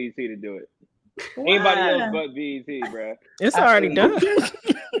don't want BET to do it. Anybody else but BET, bro. It's already done.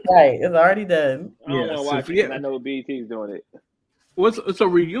 Right, it's already done. I don't want to watch it. I know BET's doing it. Well, it's a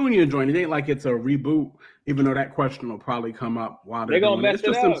reunion joint. It ain't like it's a reboot, even though that question will probably come up while they're doing it. It's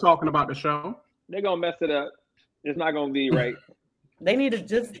just them talking about the show. They're going to mess it up. It's not going to be right. They need to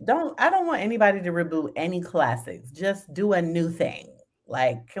I don't want anybody to reboot any classics. Just do a new thing.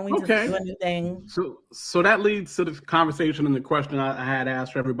 Like, can we just do a new thing? So that leads to the conversation, and the question I had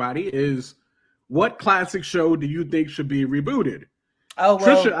asked for everybody is, what classic show do you think should be rebooted? Oh,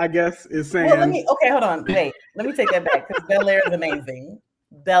 well, Trisha, I guess, is saying. Well, hold on. Wait, let me take that back because Bel Air is amazing.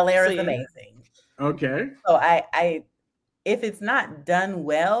 Bel Air is amazing. Okay. So I if it's not done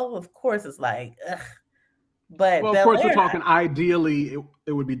well, of course it's like, ugh. But of course, we're talking ideally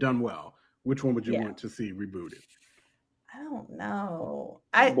it would be done well. Which one would you want to see rebooted? I don't know.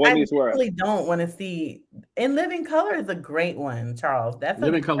 I really don't want to see. In Living Color is a great one, Charles.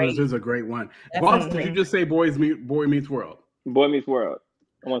 Living Colors is a great one. Boss, did you just say Boy Meets World? Boy Meets World.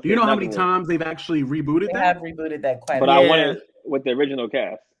 Do you know how many times they've actually rebooted that? They have rebooted that quite a bit. But I want it with the original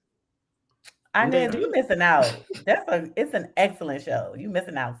cast. I mean, you're missing out. It's an excellent show. You're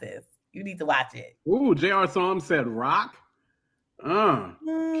missing out, sis. You need to watch it. Ooh, J.R. Psalm said Rock.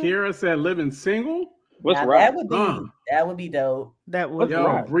 Kira said Living Single. What's Rock? That would be dope. That would.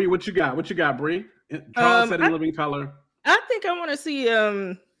 Yo, Bree, what you got? Bree? Charles said in Living Color. I think I want to see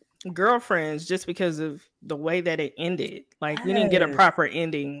Girlfriends just because of the way that it ended. Like we didn't get a proper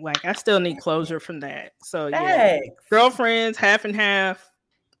ending. Like I still need closure from that. So yeah, Girlfriends, half and half.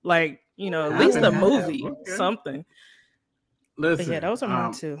 Like at least a movie, something. Listen, but yeah, those are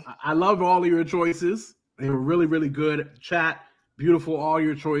mine too. I love all of your choices. They were really, really good. Chat, beautiful, all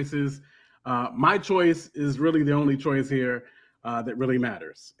your choices. My choice is really the only choice here that really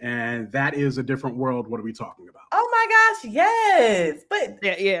matters. And that is A Different World. What are we talking about? Oh my gosh, yes. But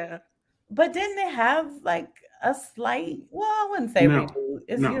yeah. But didn't they have like a slight, well, I wouldn't say reboot.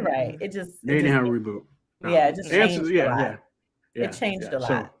 You're right. They didn't have a reboot. No. Yeah, it just changed a lot. It changed a lot.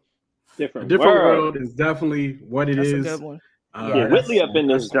 So, Different World is definitely what it is. That's a good one. Whitley up in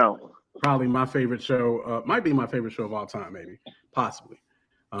this zone. Probably my favorite show. Might be my favorite show of all time, maybe, possibly.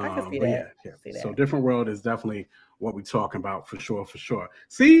 I can see that. So Different World is definitely what we're talking about for sure.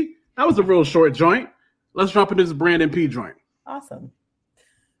 See, that was a real short joint. Let's jump into this Brandon P joint. Awesome.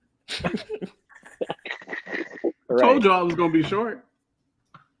 Told y'all it was gonna be short.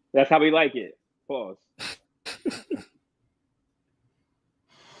 That's how we like it. Pause.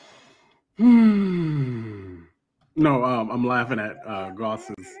 No, I'm laughing at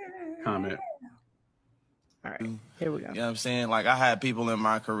Goss's comment. All right, here we go. You know what I'm saying? Like, I had people in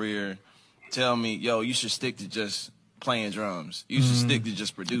my career tell me, yo, you should stick to just playing drums. You should stick to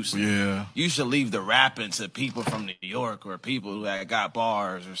just producing. Yeah. You should leave the rapping to people from New York or people who had got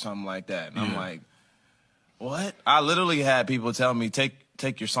bars or something like that. And I'm like, what? I literally had people tell me,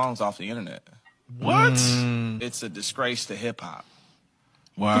 take your songs off the internet. What? It's a disgrace to hip-hop.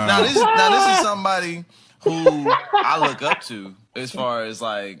 Wow. Now, this is somebody who I look up to as far as,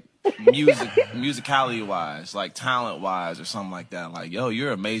 like, musicality wise, like talent wise or something like that. Like, yo,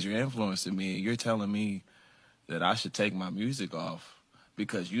 you're a major influence to me and you're telling me that I should take my music off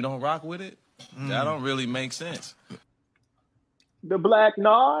because you don't rock with it? That don't really make sense. The Black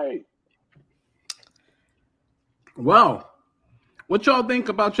Knight. Well, what y'all think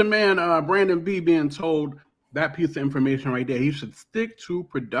about your man Brandon B being told that piece of information right there? He should stick to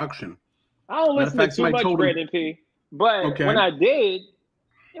production. I don't listen to too much Brandon P, but when I did,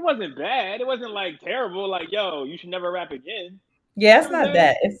 it wasn't bad. It wasn't like terrible. Like, yo, you should never rap again. Yeah, it's not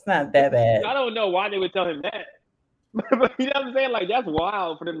that. It's not that bad. I don't know why they would tell him that. But you know what I'm saying? Like, that's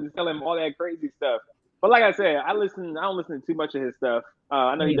wild for them to tell him all that crazy stuff. But like I said, I don't listen to too much of his stuff.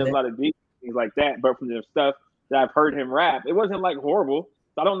 I know he does a lot of deep things like that, but from the stuff that I've heard him rap, it wasn't like horrible.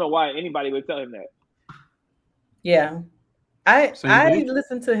 So I don't know why anybody would tell him that. Yeah. I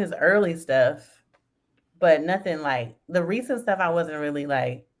listened to his early stuff, but nothing like the recent stuff. I wasn't really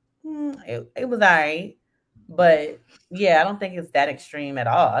like, it was all right. But yeah, I don't think it's that extreme at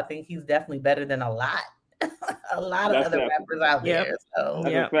all. I think he's definitely better than a lot of other rappers out there. So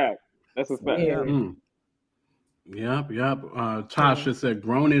that's a fact. That's a fact. Yep. Tasha said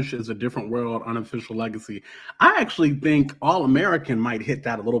Grownish is a different world, unofficial legacy. I actually think All American might hit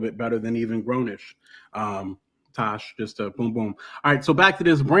that a little bit better than even Grownish. Tosh, just a boom boom. All right, so back to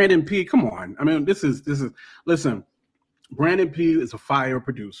this. Brandon P. Come on. I mean, this is listen, Brandon P is a fire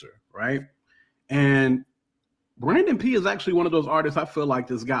producer, right? And Brandon P is actually one of those artists I feel like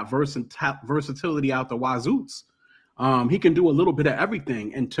that's got versatility out the wazoots. He can do a little bit of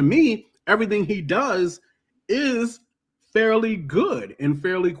everything. And to me, everything he does is fairly good and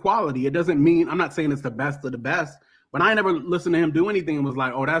fairly quality. It doesn't mean, I'm not saying it's the best of the best, but I never listened to him do anything and was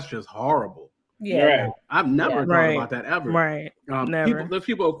like, oh, that's just horrible. Yeah. Right. I've never thought about that ever. Right. Never. There's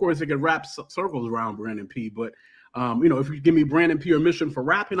people, of course, that can wrap circles around Brandon P, but if you give me Brandon P or Mission for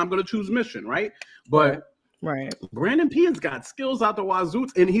rapping, I'm going to choose Mission, right? But Brandon P has got skills out the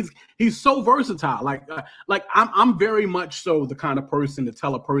wazoots, and he's so versatile. Like I'm very much so the kind of person to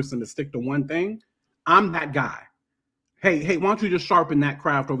tell a person to stick to one thing. I'm that guy. Hey, why don't you just sharpen that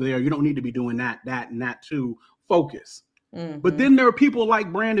craft over there? You don't need to be doing that, and that too. Focus. Mm-hmm. But then there are people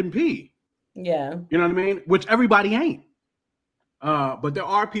like Brandon P. Yeah. You know what I mean? Which everybody ain't. But there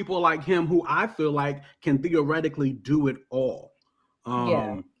are people like him who I feel like can theoretically do it all.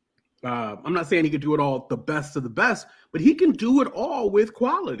 I'm not saying he could do it all the best of the best, but he can do it all with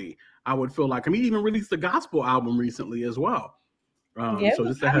quality. I would feel like. I mean, he even released a gospel album recently as well. So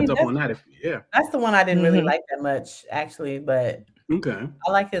just a heads up on that. That's the one I didn't really like that much, actually. But okay,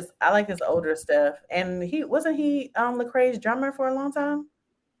 I like his older stuff. And wasn't he Lecrae's drummer for a long time?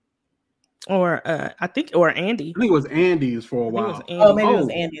 Or Andy. I think it was Andy's for a while. Maybe it was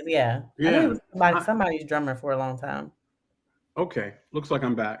Andy's. Yeah. I knew it was somebody's drummer for a long time. Okay, looks like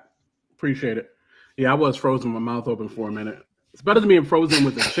I'm back. Appreciate it. Yeah, I was frozen with my mouth open for a minute. It's better than being frozen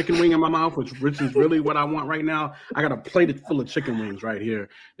with a chicken wing in my mouth, which is really what I want right now. I got a plate full of chicken wings right here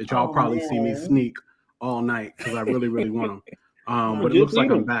that y'all probably see me sneak all night because I really, really want them. But it looks like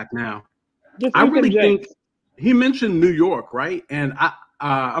I'm back now. I really think he mentioned New York, right? And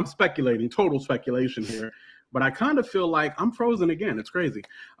I'm speculating, total speculation here, but I kind of feel like I'm frozen again. It's crazy.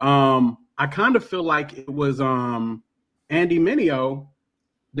 I kind of feel like it was Andy Mineo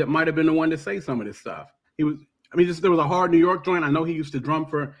that might have been the one to say some of this stuff. There was a hard New York joint. I know he used to drum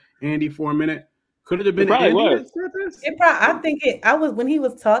for Andy for a minute. Could it have been Andy that said this? I think I was when he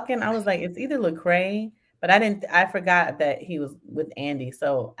was talking, I was like, it's either Lecrae, but I forgot that he was with Andy.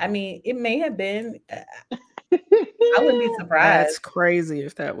 So I mean, it may have been. I wouldn't be surprised. That's crazy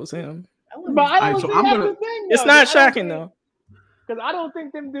if that was him. But I don't think that's the thing, though. It's not shocking though. Because I don't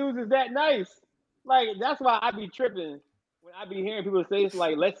think them dudes is that nice. Like, that's why I be tripping when I be hearing people say it's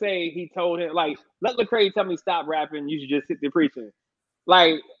like, let's say he told him, like, let Lecrae tell me stop rapping, you should just sit there preaching.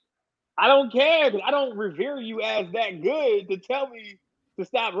 Like, I don't care, because I don't revere you as that good to tell me to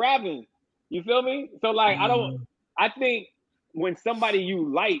stop rapping. You feel me? So, like, I think when somebody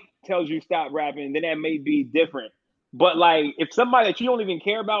you like tells you stop rapping, then that may be different. But, like, if somebody that you don't even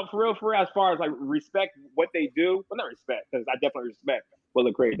care about for real, as far as, like, respect what they do, well, not respect, because I definitely respect what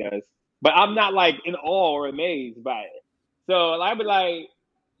Lecrae does. But I'm not, like, in awe or amazed by it. So, I'd be like,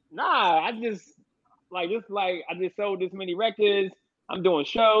 nah, I just sold this many records. I'm doing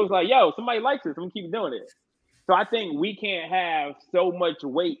shows. Like, yo, somebody likes this. I'm going to keep doing it. So I think we can't have so much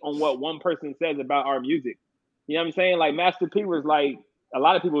weight on what one person says about our music. You know what I'm saying? Like, Master P was like, a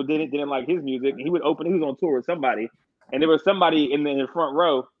lot of people didn't like his music. And he was on tour with somebody. And there was somebody in the front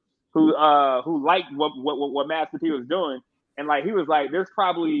row who liked what Master P was doing. And, like, he was like, there's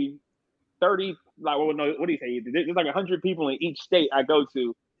probably 30, like, what do you say? There's like 100 people in each state I go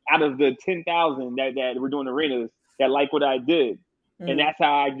to out of the 10,000 that were doing arenas that like what I did. Mm-hmm. And that's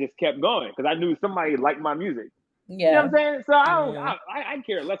how I just kept going, because I knew somebody liked my music. Yeah. You know what I'm saying? So I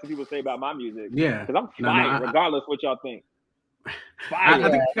care less what people say about my music. Yeah. Because I'm fire, regardless what y'all think. I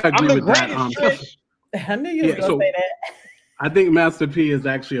think I agree with that. I knew you were going to say that. I think Master P is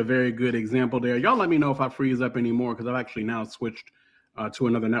actually a very good example there. Y'all let me know if I freeze up anymore, because I've actually now switched to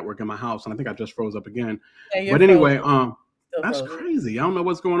another network in my house, and I think I just froze up again. Yeah, but anyway, that's crazy. I don't know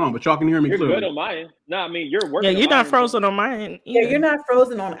what's going on, but y'all can hear me clearly. You're good on my end. No, I mean, you're working. Yeah, you're not frozen on my end. Yeah, you're not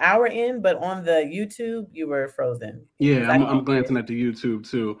frozen on our end, but on the YouTube, you were frozen. Yeah, I'm glancing at the YouTube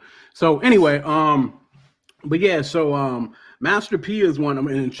too. So anyway, but yeah, so Master P is one. I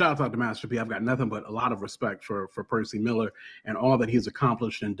mean, and shout out to Master P. I've got nothing but a lot of respect for Percy Miller and all that he's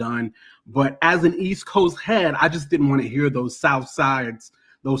accomplished and done. But as an East Coast head, I just didn't want to hear those South sides,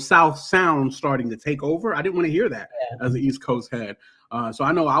 those South sounds starting to take over. I didn't want to hear that as an East Coast head. So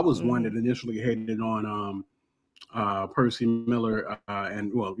I know I was one that initially hated on Percy Miller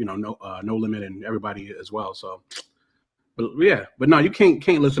and No Limit and everybody as well. So. But no, you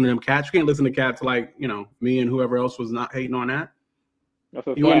can't listen to them cats. You can't listen to cats like, me and whoever else was not hating on that.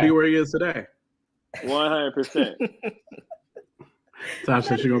 He wouldn't be where he is today. 100%.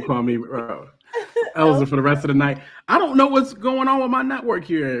 Tasha, she's gonna call me Elza for the rest of the night. I don't know what's going on with my network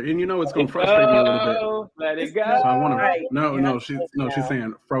here, and it's gonna frustrate me a little bit. Let it go. So I want to. She's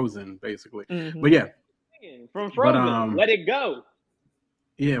saying Frozen basically, but yeah, from Frozen. Let it go.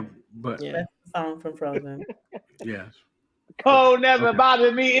 Yeah, but that's the song from Frozen. Yes. Cold never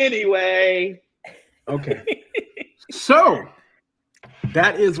bothered me anyway. Okay. So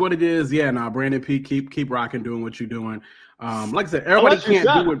that is what it is. Yeah, now Brandon P, keep rocking, doing what you're doing. Like I said, everybody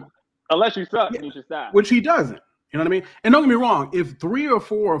can't do it. Unless you suck, you should stop. Which he doesn't. You know what I mean? And don't get me wrong, if 3 or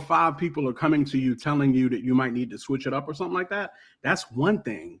 4 or 5 people are coming to you telling you that you might need to switch it up or something like that, that's one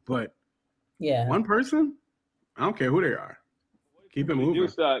thing. But one person, I don't care who they are. Keep it moving. You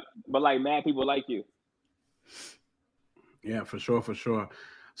suck, but like mad people like you. Yeah, for sure.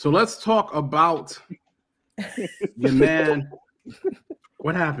 So let's talk about your man.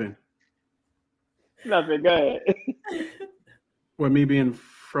 What happened? Nothing. Go ahead. What, me being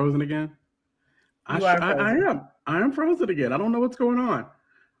frozen again? I am frozen again. I don't know what's going on.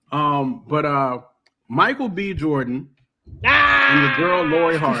 But Michael B. Jordan and your girl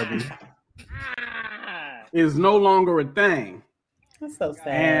Lori Harvey is no longer a thing. That's so sad.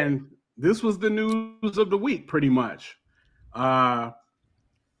 And this was the news of the week, pretty much.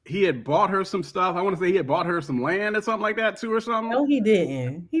 He had bought her some stuff. I want to say he had bought her some land or something like that too, or something. No, he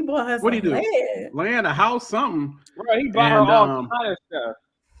didn't. He bought her what some land. Land, a house, something. Bro, he bought her all kind of stuff.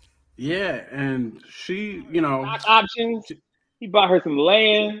 Yeah, and she, stock options. He bought her some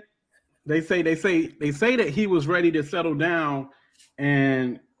land. They say that he was ready to settle down,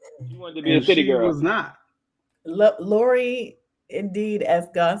 and he wanted to be a city girl. Was not. Lori, indeed, as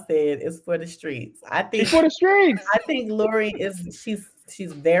God said, is for the streets. I think she's for the streets. I think Lori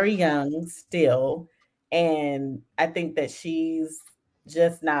she's very young still, and I think that she's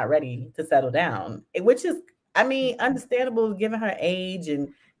just not ready to settle down, which is, understandable given her age and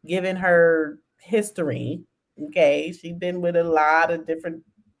given her history. Okay, she's been with a lot of different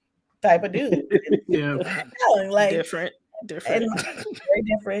type of dudes. Yeah, like different. And very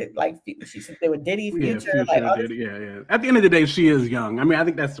different. Like they were Diddy, Future. Yeah. At the end of the day, she is young. I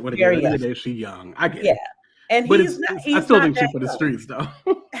think that's what it is. At the end of the day, she's young. I get it. And but I still think she's for the streets, though.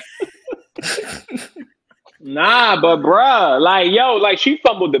 Nah, but bruh, she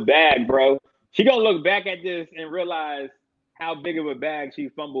fumbled the bag, bro. She gonna look back at this and realize how big of a bag she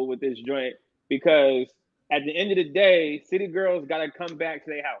fumbled with this joint, because at the end of the day, city girls gotta come back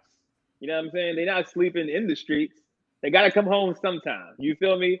to their house. You know what I'm saying? They're not sleeping in the streets. They gotta come home sometime. You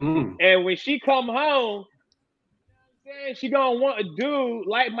feel me? And when she come home, she gonna want a dude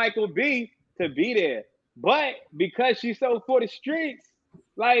like Michael B to be there. But because she's so for the streets,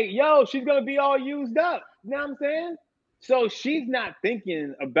 she's gonna be all used up. You know what I'm saying? So she's not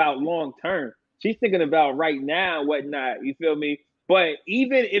thinking about long term. She's thinking about right now and whatnot. You feel me? But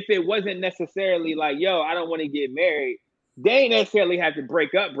even if it wasn't necessarily I don't want to get married, they ain't necessarily have to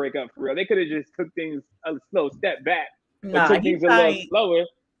break up for real. They could have just took things a slow step back. Nah, took things a little slower.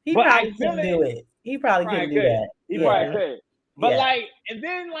 He probably couldn't do it. He probably couldn't do that. He probably could. But and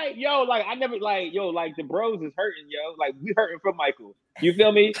then I never the bros is hurting, we hurting for Michael. You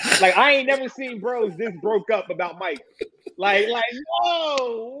feel me? I ain't never seen bros this broke up about Mike.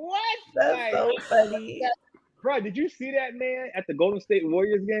 Whoa, what? That's so funny. Bro, did you see that man at the Golden State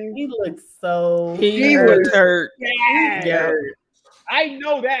Warriors game? He looked so he was hurt. Yeah. I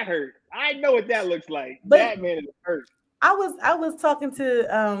know that hurt. I know what that looks like. But that man is hurt. I was talking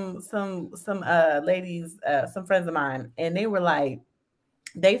to some ladies, some friends of mine, and they were like,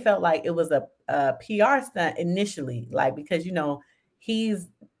 they felt like it was a PR stunt initially, because he's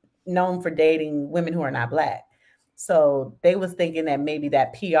known for dating women who are not Black. So they was thinking that maybe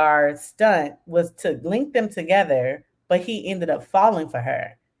that PR stunt was to link them together, but he ended up falling for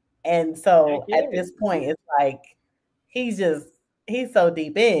her. And so at this point, it's he's so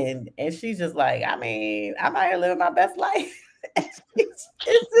deep in, and she's just I'm out here living my best life. It's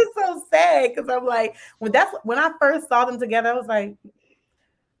just so sad, because I'm when I first saw them together, I was like,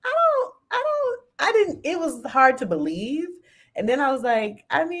 it was hard to believe. And then I was like,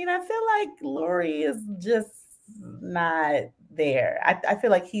 I feel like Lori is just not there. I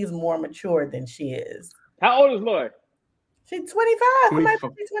feel like he's more mature than she is. How old is Lloyd? She's 25.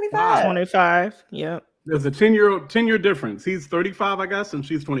 25. 25. Yep. There's a 10-year difference. He's 35, I guess, and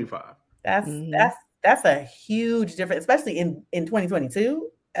she's 25. That's a huge difference, especially in 2022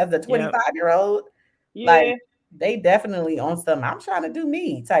 as a 25-year-old. Yeah. Like they definitely on some I'm trying to do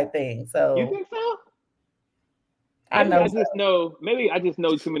me type thing. So you think so? Maybe I just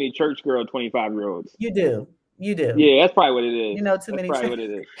know too many church girl 25-year-olds. You do. Yeah, that's probably what it is. You know too many. Probably what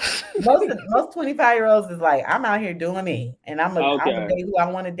it is. Most 25-year-olds is like, I'm out here doing me, and I'm gonna date who I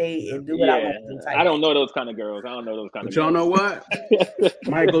want to date and do what I want to do. I don't know those kind of girls. I don't know those kind of. But y'all know what?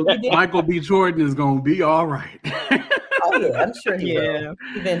 Michael B. Jordan is gonna be all right. Oh yeah, I'm sure he will.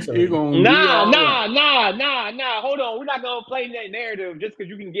 Eventually. Nah. Hold on, we're not gonna play that narrative just because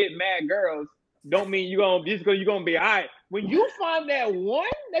you can get mad girls. Don't mean you're gonna be all right. When you find that one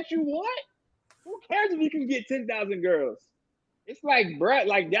that you want. Who cares if you can get 10,000 girls? It's like, bruh,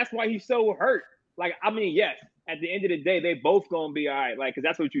 like that's why he's so hurt. Like, I mean, yes, at the end of the day, they both gonna be all right. Like, cause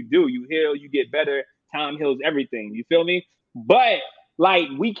that's what you do. You heal, you get better. Time heals everything. You feel me? But like,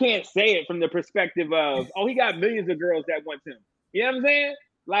 we can't say it from the perspective of, oh, he got millions of girls that want him. You know what I'm saying?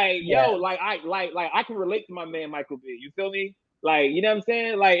 Like, I can relate to my man Michael B. You feel me? Like, you know what I'm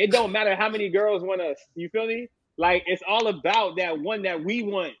saying? Like, it don't matter how many girls want us. You feel me? Like, it's all about that one that we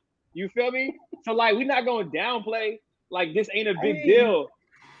want. You feel me? So like we're not going to downplay like this ain't a big deal.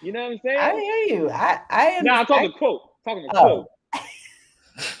 You know what I'm saying? I hear you. I am. Nah, I'm talking quote. Talking to quote.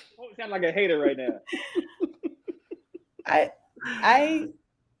 Quote sound like a hater right now.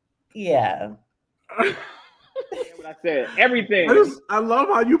 Yeah. What I said. Everything. I love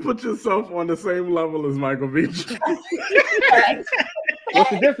how you put yourself on the same level as Michael B. What's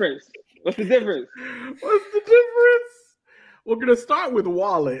the difference? What's the difference? We're gonna start with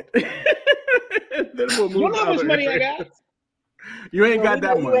wallet. And then we'll move. You know how much money I got? You ain't got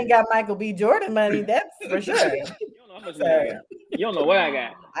that money. You ain't got Michael B. Jordan money. That's for sure. You don't know how much money I got. You don't know what I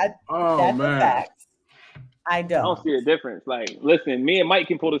got. That's a fact. I don't see a difference. Like, listen, me and Mike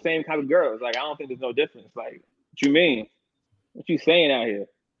can pull the same kind of girls. Like, I don't think there's no difference. Like, what you mean? What you saying out here?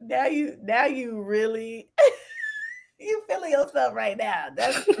 Now you really you feeling yourself right now.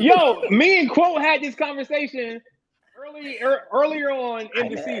 Yo, me and Quote had this conversation earlier on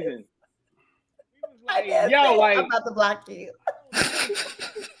in the season. Like, I'm about to block you.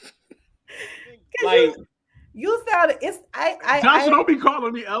 Like you sound Josh, don't be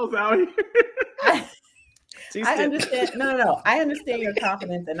calling me else out here. I understand. No. I understand your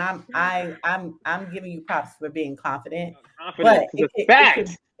confidence, and I'm giving you props for being confident. But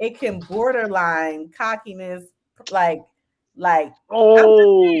it can borderline cockiness, like. I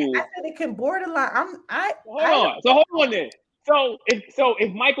said it can borderline. Hold on then. So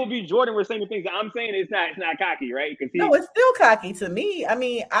if Michael B. Jordan were saying the things that I'm saying, it's not cocky, right? No, it's still cocky to me. I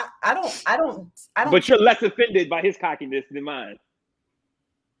mean, I don't. But you're less offended by his cockiness than mine.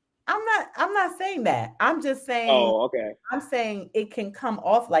 I'm not saying that. I'm just saying. Oh, okay. I'm saying it can come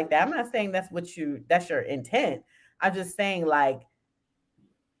off like that. I'm not saying that's your intent. I'm just saying like.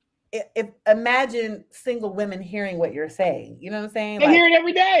 If imagine single women hearing what you're saying, you know what I'm saying? They hear it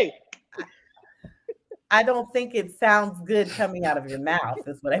every day. I don't think it sounds good coming out of your mouth.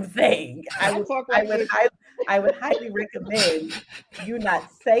 Is what I'm saying. I would highly recommend you not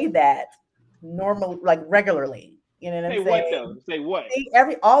say that regularly. You know what I'm saying? Say what though? Say what?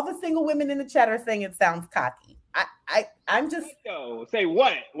 All the single women in the chat are saying it sounds cocky. I'm just. Say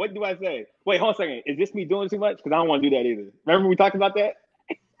what? What do I say? Wait, hold on a second. Is this me doing too much? Because I don't want to do that either. Remember we talked about that?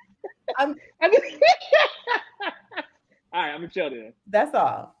 All right, I'm gonna chill then. That's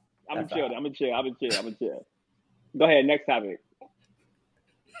all. I'm gonna chill. Go ahead, next topic.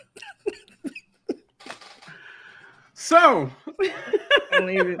 So,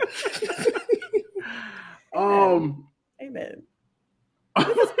 Amen.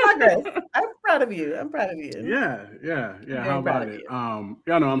 This is progress. I'm proud of you. Yeah. How about it? Y'all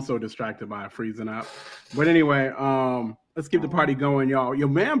know I'm so distracted by freezing up. But anyway, let's keep the party going, y'all. Your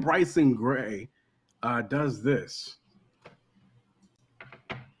man Bryson Gray does this.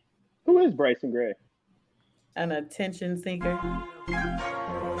 Who is Bryson Gray? An attention seeker.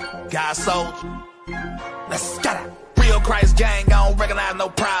 God soldier. Let's go. Real Christ gang, I don't recognize no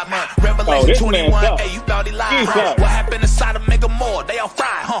pride, man. Revelation 21, hey, you thought he lied, huh? What happened inside of Mega More? They all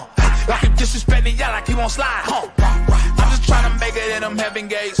fried, huh? I keep disrespecting y'all like he won't slide, huh? I'm just trying to make it in them heaven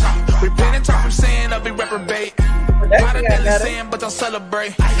gates. Repent and turn from sin, I'll be reprobate. Not a daily sin, but don't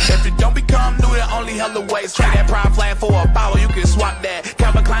celebrate. If you don't become new, the only hella ways. Trade that pride flag for a power, you can swap that.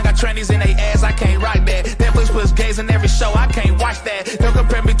 Calvin Klein got trendies in they ass, I can't rock that. Netflix puts gays in every show, I can't watch that. Don't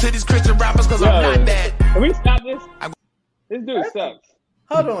compare me to these Christian rappers, cause I'm not that. Can we stop this? dude sucks.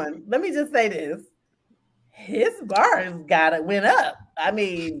 Hold on. Let me just say this. His bars went up. I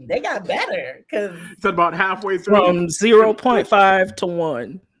mean, they got better because it's about halfway through. From 0.5 to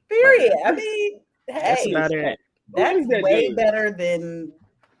 1. Period. I mean, that's hey, about it. That's that way dude? better than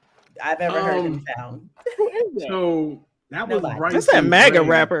I've ever heard him sound. Who is that? So that was Nobody. Bryson. That's that MAGA Gray,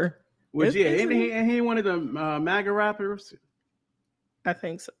 rapper. Which ain't he one of the MAGA rappers? I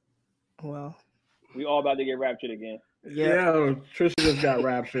think so. Well, we all about to get raptured again. Yeah, Trisha just got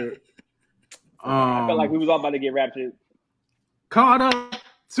raptured. I felt like we was all about to get raptured. Caught up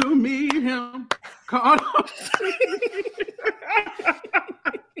to meet him. Caught up.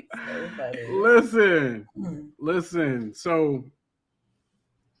 Listen. So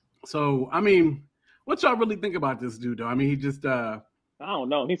I mean, what y'all really think about this dude though? I mean, he just I don't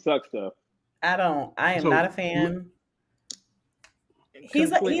know. He sucks though. I am not a fan.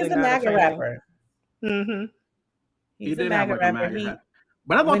 He's a MAGA rapper. Mm-hmm. He's a MAGA rapper.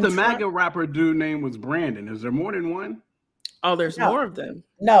 But I thought the MAGA rapper dude name was Brandon. Is there more than one? Oh, there's more of them.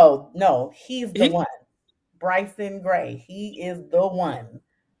 No, he's the one. Bryson Gray. He is the one.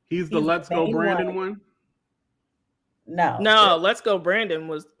 He's the Let's Go Brandon one? No, Let's Go Brandon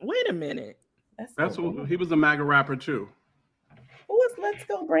was. Wait a minute. That's what he was a MAGA rapper too. Who was Let's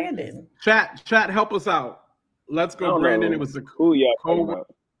Go Brandon? Chat, help us out. Let's Go Brandon. It was the code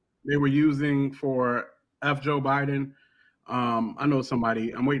they were using for F Joe Biden. I know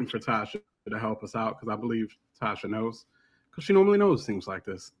somebody. I'm waiting for Tasha to help us out because I believe Tasha knows because she normally knows things like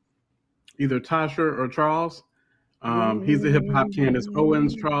this. Either Tasha or Charles. He's the hip hop Candace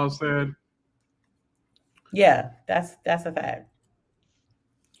Owens. Charles said. Yeah, that's a fact.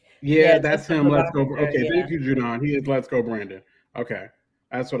 Yeah, that's him. Let's go. Okay, thank you, Judon. He is Let's Go Brandon. Okay,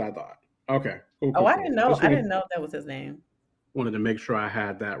 that's what I thought. Okay. Cool, I didn't know. I didn't know that was his name. Wanted to make sure I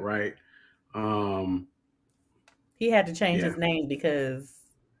had that right. He had to change his name because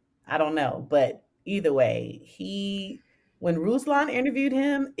I don't know, but either way, when Ruslan interviewed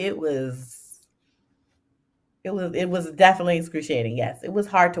him, it was definitely excruciating. Yes, it was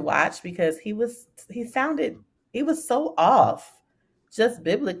hard to watch because he was so off, just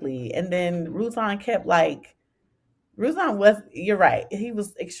biblically, and then Ruslan kept you're right. He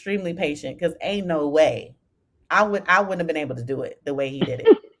was extremely patient because ain't no way I wouldn't have been able to do it the way he did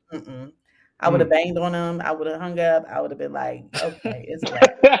it. I would have banged on him. I would have hung up. I would have been like, okay, it's right.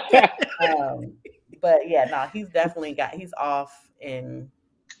 But yeah, no, he's off, and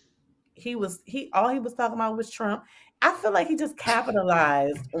all he was talking about was Trump. I feel like he just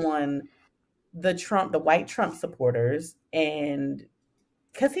capitalized on the white Trump supporters, and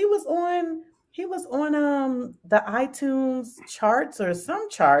because he was on the iTunes charts or some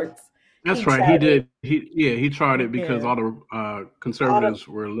charts. That's right. He did. He charted because all the conservatives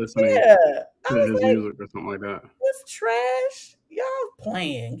were listening to his music or something like that. It's trash. Y'all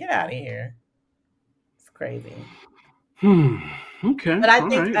playing. Get out of here. It's crazy. Okay. But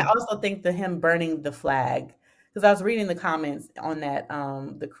I also think him burning the flag, because I was reading the comments on that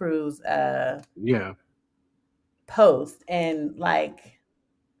the cruise post, and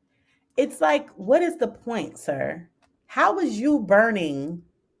it's like, what is the point, sir? How is you burning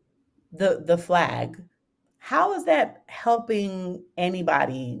the flag? How is that helping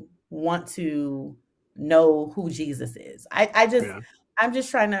anybody want to know who Jesus is? I'm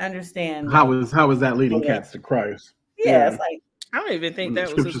just trying to understand. How is that leading cats to Christ? Yeah, it's like, I don't even think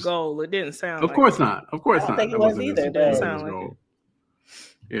that was his goal. It didn't sound. Of course not. Of course not. I don't think it was either. It didn't sound like it.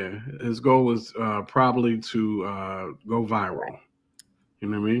 Yeah, his goal was probably to go viral. You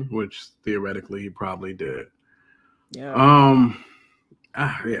know what I mean? Which theoretically he probably did. Yeah.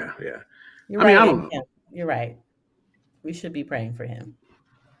 Yeah. You're right. I don't know. You're right. We should be praying for him.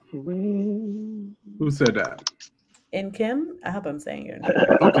 Who said that? And Kim, I hope I'm saying your name.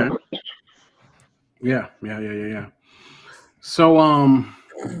 Okay. Yeah. So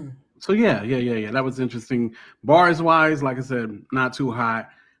yeah. That was interesting. Bars wise, like I said, not too hot.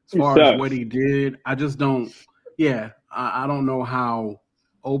 As far as what he did, I just don't. Yeah, I don't know how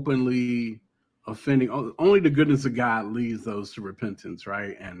openly offending. Only the goodness of God leads those to repentance,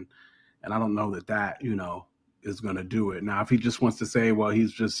 right? And I don't know that is going to do it. Now, if he just wants to say, well,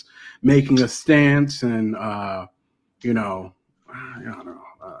 he's just making a stance, and I don't know.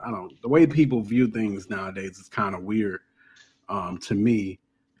 The way people view things nowadays is kind of weird to me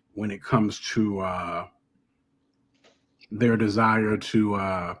when it comes to their desire to,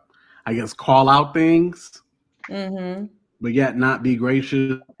 I guess, call out things, but yet not be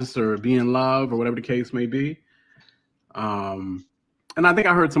gracious or be in love or whatever the case may be. And I think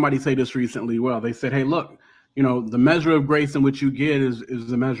I heard somebody say this recently. Well, they said, hey, look, the measure of grace in which you get is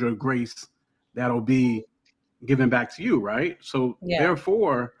the measure of grace that'll be giving back to you, right? So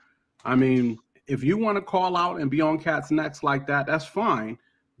therefore, I mean, if you want to call out and be on cats' necks like that, that's fine.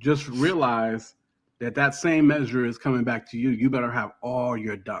 Just realize that that same measure is coming back to you. You better have all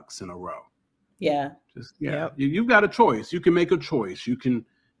your ducks in a row. Yeah. Just you've got a choice. You can make a choice. You can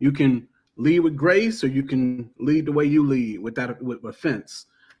lead with grace, or you can lead the way you lead with offense.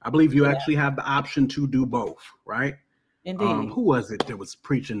 I believe you actually have the option to do both, right? Indeed. Who was it that was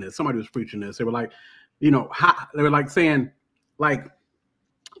preaching this? Somebody was preaching this. They were like, they were like saying, like,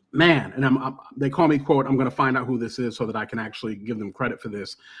 man, and they call me, quote, I'm going to find out who this is so that I can actually give them credit for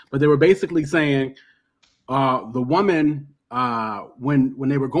this. But they were basically saying the woman, when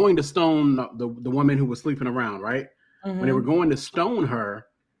they were going to stone the woman who was sleeping around, right? Mm-hmm. When they were going to stone her,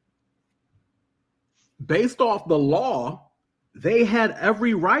 based off the law, they had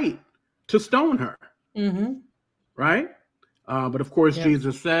every right to stone her. Mm-hmm. Right? But of course,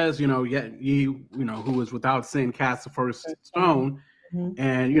 Jesus says, yet ye, who is without sin cast the first stone. Mm-hmm.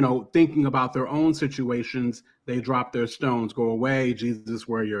 And, thinking about their own situations, they drop their stones, go away. Jesus,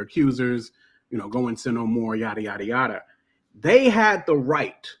 where are your accusers? Go and sin no more, yada, yada, yada. They had the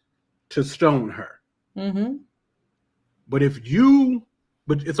right to stone her. Mm-hmm. But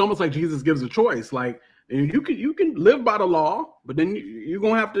it's almost like Jesus gives a choice. Like, you can live by the law, but then you're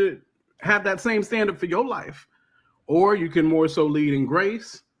going to have to have that same standard for your life. Or you can more so lead in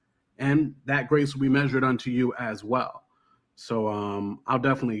grace, and that grace will be measured unto you as well. So I'll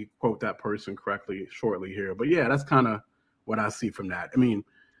definitely quote that person correctly shortly here. But yeah, that's kind of what I see from that. I mean,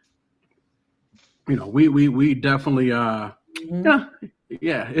 we definitely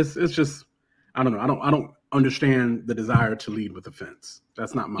it's just, I don't know. I don't understand the desire to lead with offense.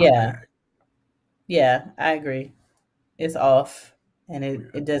 That's not my bag. Yeah, I agree. It's off, and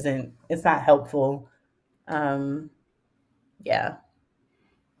it doesn't. It's not helpful. Yeah.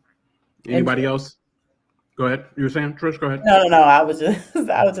 Anybody else? Go ahead. You were saying, Trish? Go ahead. No. I was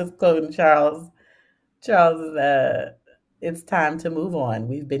just quoting Charles. Charles, it's time to move on.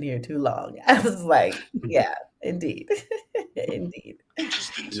 We've been here too long. I was like, yeah, indeed, indeed.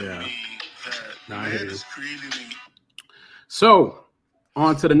 Yeah. I hear you. So,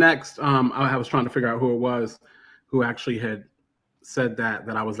 on to the next. I was trying to figure out who it was who actually had said that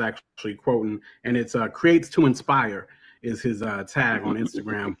I was actually quoting, and it's creates to inspire is his tag on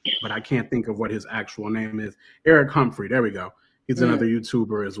Instagram, but I can't think of what his actual name is. Eric Humphrey, there we go. He's another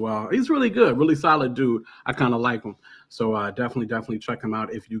YouTuber as well. He's really good, really solid dude. I kind of like him. So definitely check him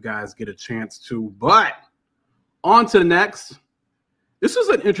out if you guys get a chance to. But on to the next. This is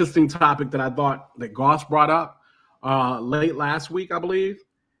an interesting topic that I thought that Goss brought up late last week, I believe.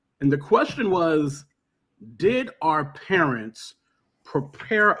 And the question was, did our parents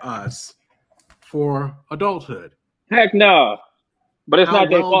prepare us for adulthood? Heck no. But it's not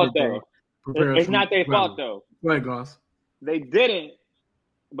their fault, though. It's not their fault, though. Go ahead, Goss. They didn't,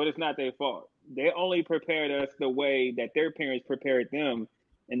 but it's not their fault. They only prepared us the way that their parents prepared them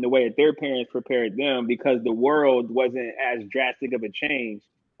and the way that their parents prepared them, because the world wasn't as drastic of a change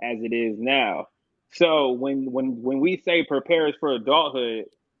as it is now. So when we say prepare us for adulthood,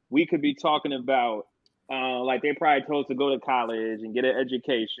 we could be talking about like they probably told us to go to college and get an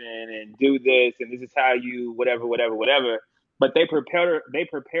education and do this, and this is how you whatever. But they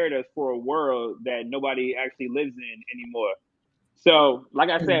prepared us for a world that nobody actually lives in anymore. So, like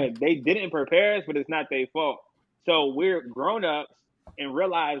I said, they didn't prepare us, but it's not their fault. So we're grown-ups and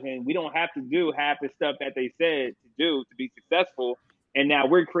realizing we don't have to do half the stuff that they said to do to be successful. And now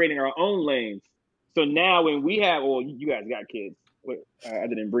we're creating our own lanes. So now when we have, well, you guys got kids,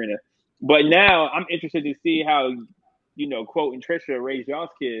 other than Brina. But now I'm interested to see how, Quote and Trisha raise y'all's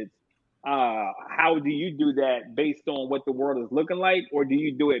kids. How do you do that based on what the world is looking like? Or do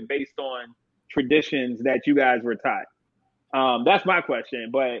you do it based on traditions that you guys were taught? That's my question.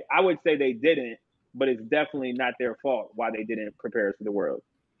 But I would say they didn't, but it's definitely not their fault why they didn't prepare us for the world.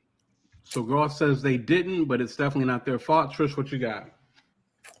 So Goss says they didn't, but it's definitely not their fault. Trish, what you got?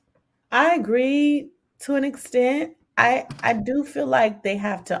 I agree to an extent. I do feel like they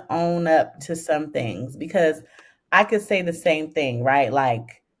have to own up to some things, because I could say the same thing, right?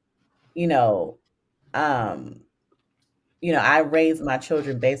 Like, I raise my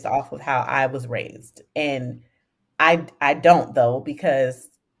children based off of how I was raised. And I don't, though, because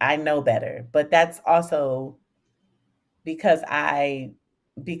I know better. But that's also because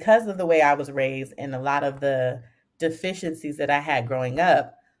of the way I was raised and a lot of the deficiencies that I had growing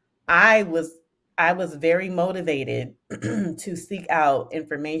up, I was very motivated to seek out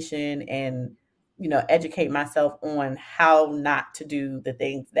information and, educate myself on how not to do the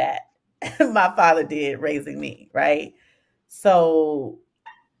things that my father did raising me, right? So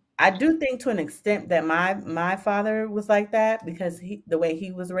I do think to an extent that my father was like that because the way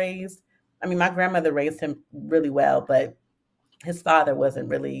he was raised. I mean, my grandmother raised him really well, but his father wasn't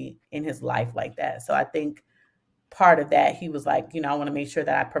really in his life like that. So I think part of that, he was like, I want to make sure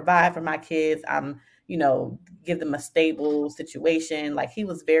that I provide for my kids. Give them a stable situation. Like he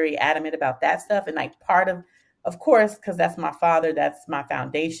was very adamant about that stuff. And like part of course, because that's my father, that's my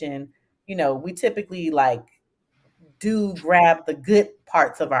foundation. We typically like do grab the good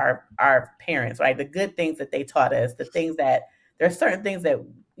parts of our parents, right? The good things that they taught us, the things that there are certain things that,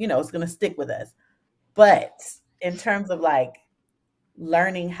 it's going to stick with us. But in terms of like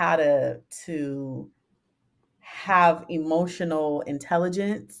learning how to have emotional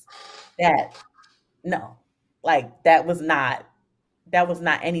intelligence, that was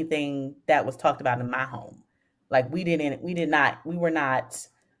not anything that was talked about in my home. Like we were not,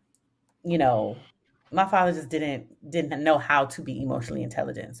 my father just didn't know how to be emotionally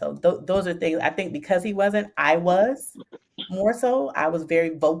intelligent. So those are things I think because he wasn't, I was more so. I was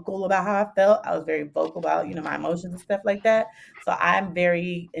very vocal about how I felt. I was very vocal about, my emotions and stuff like that. So I'm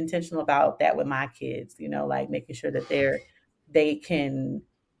very intentional about that with my kids, like making sure that they can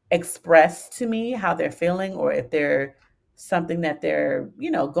express to me how they're feeling, or if they're something that they're,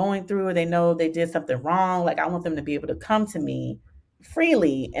 going through, or they know they did something wrong. Like I want them to be able to come to me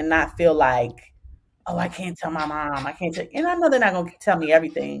freely and not feel like, oh, I can't tell my mom. I can't tell, and I know they're not gonna tell me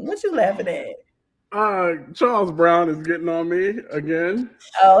everything. What you laughing at? Charles Brown is getting on me again.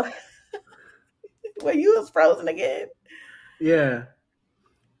 Oh, well, you was frozen again. Yeah.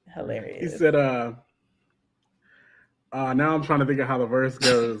 Hilarious. He said, now I'm trying to think of how the verse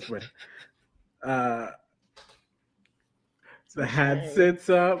goes, but the hat sits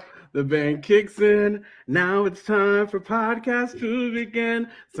up, the band kicks in. Now it's time for podcast to begin.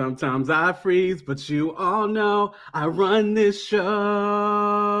 Sometimes I freeze, but you all know I run this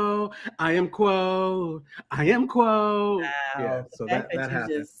show. I am quote. Wow. Yeah, so that happened.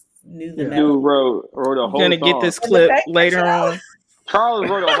 Just knew the dude wrote a whole song. Gonna get this clip later on. Charles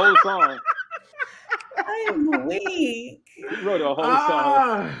wrote a whole song. I am weak. He wrote a whole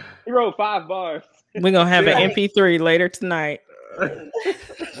song. He wrote 5 bars. We're gonna have an MP3 later tonight.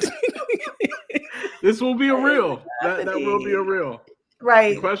 This will be a reel. That will be a reel.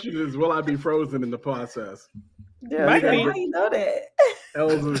 Right. The question is, will I be frozen in the process? Yeah, how you know that?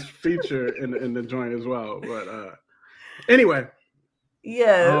 Elsa's feature in the joint as well. But anyway.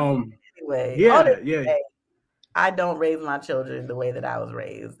 Yeah. Anyway. Yeah. I don't raise my children the way that I was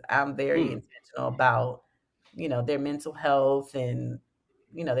raised. I'm very intentional about, their mental health and,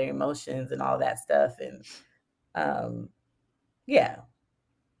 their emotions and all that stuff. And yeah,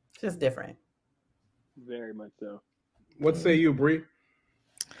 just different. Very much so. What say you, Bree?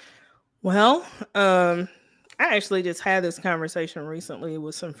 Well, I actually just had this conversation recently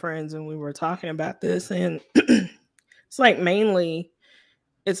with some friends, and we were talking about this, and it's like mainly,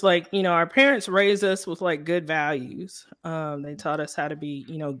 it's like, our parents raised us with like good values. They taught us how to be,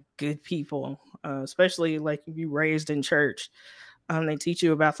 good people, especially like if you raised in church. They teach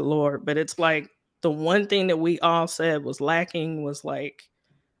you about the Lord, but it's like the one thing that we all said was lacking was like,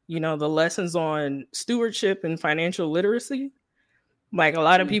 the lessons on stewardship and financial literacy. Like a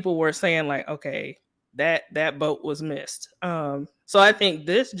lot of people were saying like, okay, that boat was missed. So I think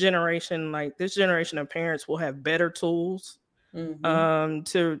this generation of parents will have better tools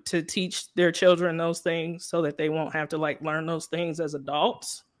to teach their children those things so that they won't have to like learn those things as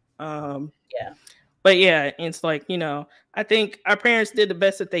adults. But yeah, it's like, I think our parents did the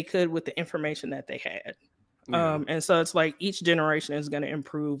best that they could with the information that they had. And so it's like each generation is going to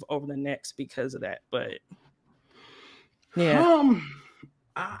improve over the next because of that. But yeah,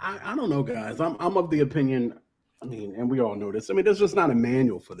 I don't know, guys. I'm of the opinion. I mean, and we all know this. I mean, there's just not a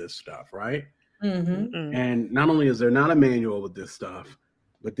manual for this stuff, right? And not only is there not a manual with this stuff,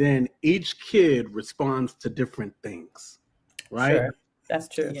 but then each kid responds to different things, right? Sure. That's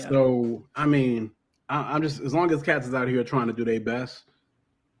true. Yeah. So, I mean, I'm just, as long as cats is out here trying to do their best,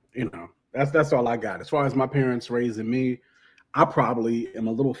 that's all I got. As far as my parents raising me, I probably am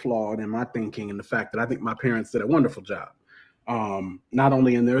a little flawed in my thinking and the fact that I think my parents did a wonderful job. Not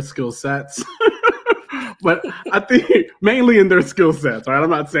only in their skill sets, but I think mainly in their skill sets. Right? I'm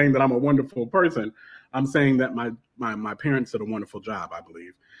not saying that I'm a wonderful person. I'm saying that my parents did a wonderful job, I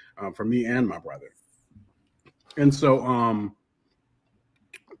believe, for me and my brother. And so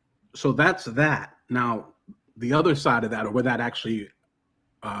that's that. Now, the other side of that, or where that actually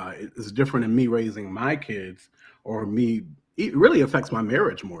is different in me raising my kids, or me, it really affects my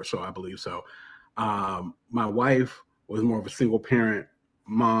marriage more so, I believe. So my wife was more of a single parent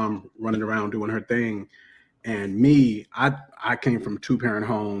mom running around doing her thing. And me, I came from 2-parent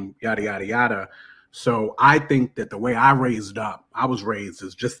home, yada, yada, yada. So I think that the way I was raised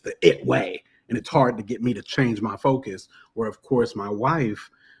is just the it way. And it's hard to get me to change my focus. Where, of course, my wife,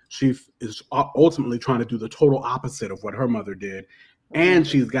 she is ultimately trying to do the total opposite of what her mother did. And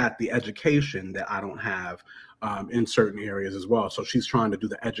she's got the education that I don't have in certain areas as well. So she's trying to do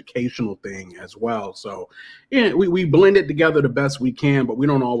the educational thing as well. So yeah, we blend it together the best we can, but we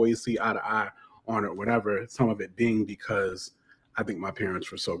don't always see eye to eye on it, whatever. Some of it being because I think my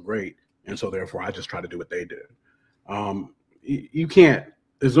parents were so great. And so therefore I just try to do what they did. You can't,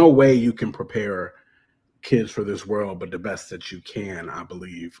 there's no way you can prepare kids for this world, but the best that you can, I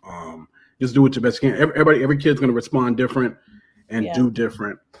believe. Just do what you best can. Every kid's going to respond different and do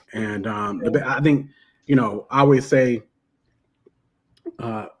different. And I think, I always say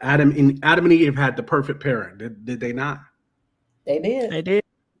Adam and Eve had the perfect parent. Did they not? They did. They did.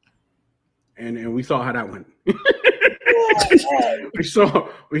 And we saw how that went. we saw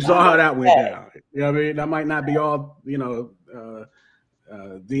how that went down. You know what I mean? That might not be all,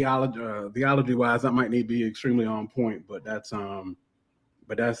 theology wise, that might need to be extremely on point, but that's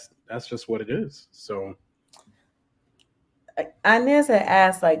just what it is. So Inez had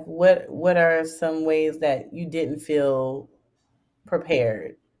asked, like, what are some ways that you didn't feel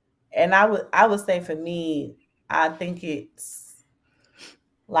prepared? And I would say for me, I think it's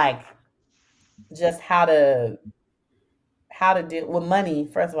like just how to deal with money.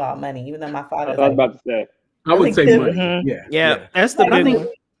 First of all, money. Even though my father, I was about to say, I would say money. Mm-hmm. Yeah, that's the big one.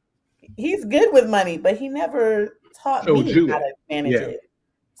 He's good with money, but he never taught me how to manage it.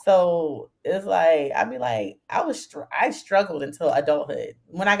 So it's like, I'd be like, I struggled until adulthood.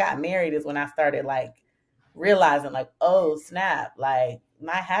 When I got married is when I started like realizing like, oh snap, like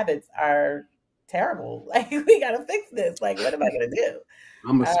my habits are terrible. Like we got to fix this. Like, what am I going to do?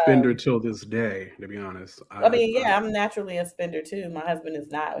 I'm a spender till this day, to be honest. I'm naturally a spender too. My husband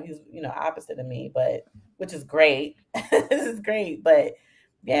is not. He's, opposite of me, but which is great. This is great. But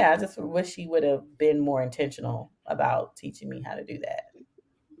yeah, I just wish he would have been more intentional about teaching me how to do that.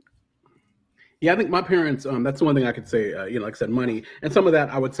 Yeah, I think my parents, that's the one thing I could say, like I said, money. And some of that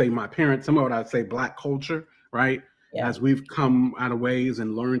I would say my parents, some of it I'd say Black culture, right? Yeah. As we've come out of ways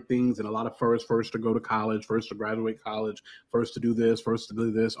and learned things, and a lot of first to go to college, first to graduate college, first to do this,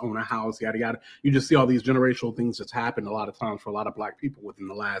 own a house, yada, yada. You just see all these generational things that's happened a lot of times for a lot of Black people within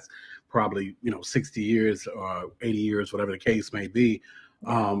the last probably, 60 years or 80 years, whatever the case may be.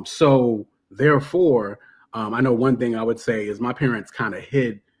 So therefore, I know one thing I would say is my parents kind of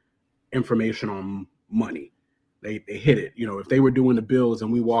hid information on money. They hid it. If they were doing the bills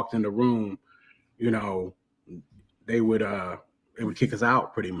and we walked in the room, they would kick us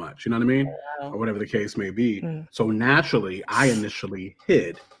out pretty much, you know what I mean? Wow. Or whatever the case may be. So naturally, I initially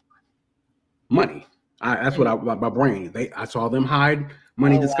hid money. That's what my brain. I saw them hide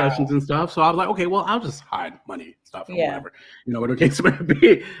money discussions and stuff. So I was like, okay, well, I'll just hide money stuff or whatever, whatever the case may be.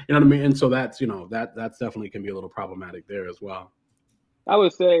 You know what I mean? And so that's that's definitely can be a little problematic there as well. I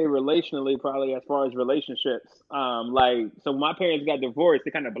would say relationally, probably as far as relationships. So my parents got divorced.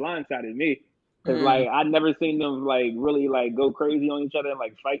 They kind of blindsided me. Cause like I'd never seen them like really like go crazy on each other and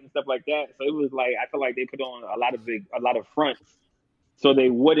like fight and stuff like that. So it was like I feel like they put on a lot of fronts, so they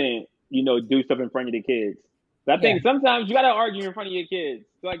wouldn't do stuff in front of the kids. So I think sometimes you gotta argue in front of your kids.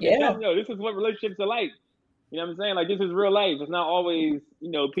 So like this is what relationships are like. You know what I'm saying? Like this is real life. It's not always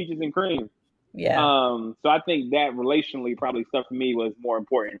peaches and cream. Yeah. So I think that relationally probably stuff for me was more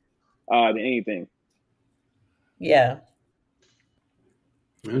important than anything. Yeah.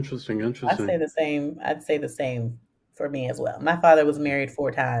 Interesting. I'd say the same for me as well. My father was married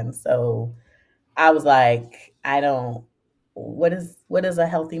 4 times, so I was like, what does a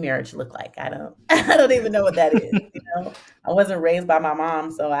healthy marriage look like? I don't even know what that is. I wasn't raised by my mom,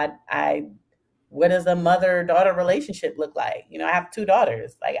 so what does a mother-daughter relationship look like? I have 2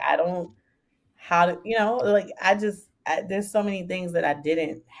 daughters. Like there's so many things that I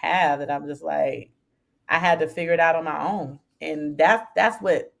didn't have that I'm just like, I had to figure it out on my own. And that's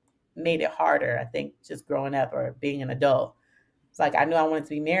what made it harder, I think, just growing up or being an adult. It's like I knew I wanted to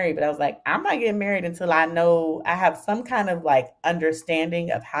be married, but I was like, I'm not getting married until I know I have some kind of like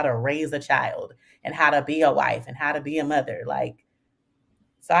understanding of how to raise a child and how to be a wife and how to be a mother. Like,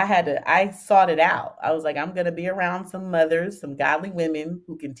 so I sought it out. I was like, I'm going to be around some mothers, some godly women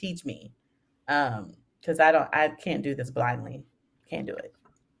who can teach me. Because I can't do this blindly. Can't do it.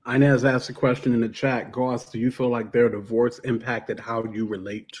 Inez asked a question in the chat. Goss, do you feel like their divorce impacted how you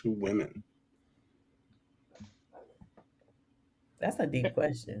relate to women? That's a deep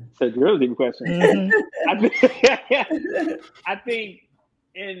question. It's a real deep question. I think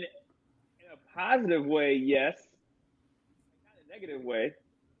in a positive way, yes. Kind of negative way.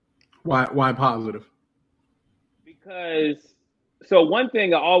 Why positive? Because so one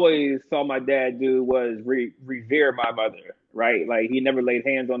thing I always saw my dad do was revere my mother, right? Like he never laid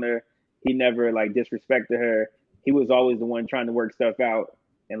hands on her, he never like disrespected her. He was always the one trying to work stuff out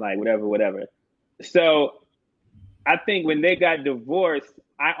and like whatever. So I think when they got divorced,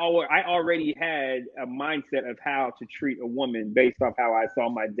 I already had a mindset of how to treat a woman based off how I saw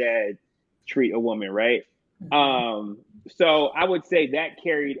my dad treat a woman, right? So I would say that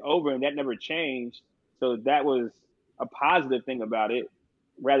carried over and that never changed. So that was a positive thing about it,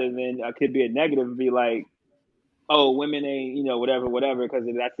 rather than could be a negative and be like, oh, women ain't, whatever, because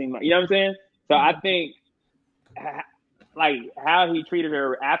that seemed like, you know what I'm saying? So I think like how he treated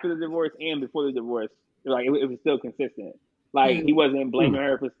her after the divorce and before the divorce, like it was still consistent. Like he wasn't blaming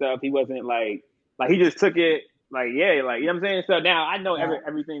her for stuff. He wasn't like he just took it like, yeah, like, you know what I'm saying? So now I know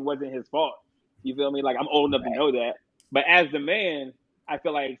everything wasn't his fault. You feel me? Like I'm old enough to know that. But as the man, I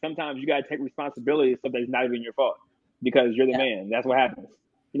feel like sometimes you gotta take responsibility of stuff that's not even your fault because you're the man. That's what happens.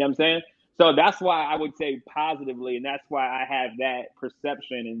 You know what I'm saying? So that's why I would say positively, and that's why I have that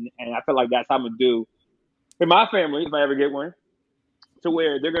perception, and I feel like that's how I'm gonna do in my family if I ever get one, to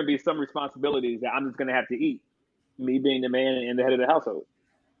where there are gonna be some responsibilities that I'm just gonna have to eat. Me being the man and the head of the household.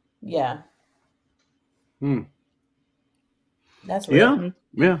 Yeah. That's real.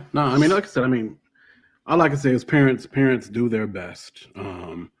 Yeah. No, I mean, like I said, all I can say is parents do their best.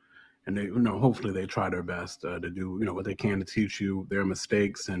 And they, hopefully they try their best to do, what they can to teach you their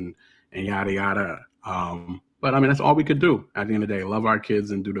mistakes and yada, yada. But that's all we could do at the end of the day, love our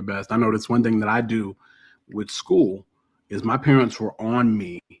kids and do the best. I noticed one thing that I do with school is my parents were on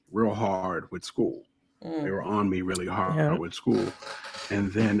me real hard with school. They were on me really hard with school.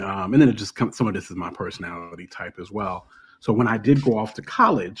 And then it just comes, some of this is my personality type as well. So when I did go off to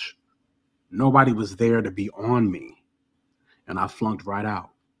college, nobody was there to be on me. And I flunked right out.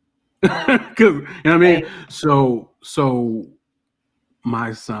 Because, you know what I mean? So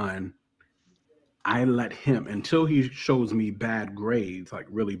my son, I let him, until he shows me bad grades, like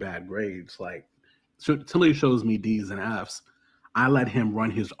really bad grades, like until he shows me D's and F's, I let him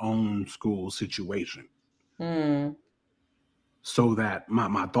run his own school situation. So that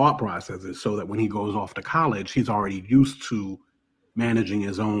my thought process is so that when he goes off to college, he's already used to managing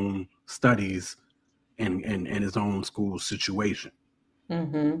his own studies and his own school situation.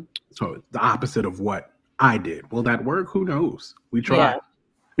 So the opposite of what I did. Will that work? Who knows? We tried.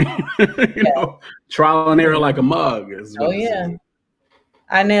 Trial and error like a mug. Inez,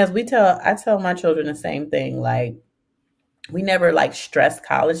 I tell my children the same thing. Like we never like stress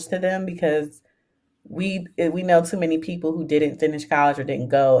college to them because we know too many people who didn't finish college or didn't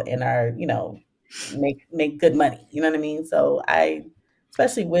go and are, make good money. You know what I mean? So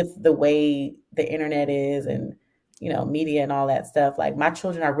especially with the way the internet is and, media and all that stuff, like my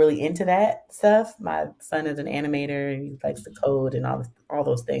children are really into that stuff. My son is an animator and he likes to code and all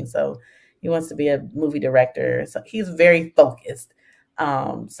those things. So he wants to be a movie director. So he's very focused.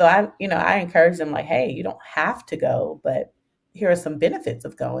 So I encourage them like, hey, you don't have to go, but here are some benefits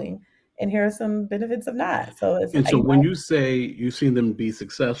of going. And here are some benefits of not. So when you say you've seen them be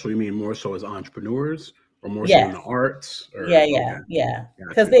successful, you mean more so as entrepreneurs or more so in the arts? Or, yeah.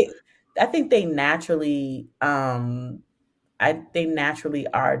 Because I think they naturally, they naturally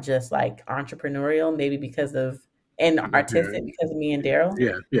are just like entrepreneurial, maybe because of artistic because of me and Daryl.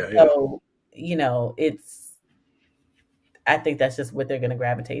 So I think that's just what they're going to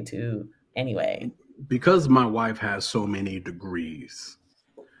gravitate to anyway. Because my wife has so many degrees.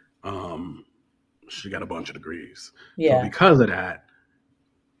 She got a bunch of degrees. So because of that,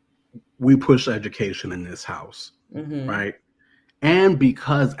 we push education in this house, right? And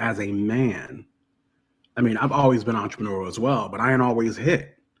because as a man, I've always been entrepreneurial as well, but I ain't always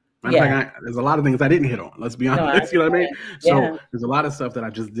hit. There's a lot of things I didn't hit on. Let's be honest. You know what I mean? So there's a lot of stuff that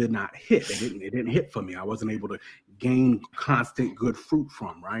I just did not hit. It didn't hit for me. I wasn't able to gain constant good fruit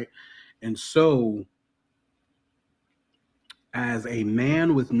from, right? And so as a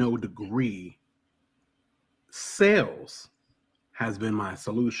man with no degree, sales has been my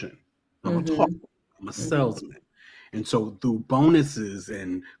solution. I'm a talker. I'm a salesman. And so through bonuses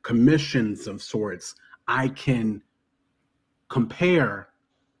and commissions of sorts, I can compare,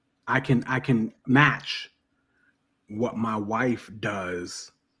 I can match what my wife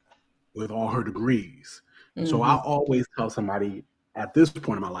does with all her degrees. So I always tell somebody at this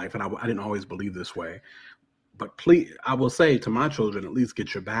point in my life, and I didn't always believe this way, but please, I will say to my children, at least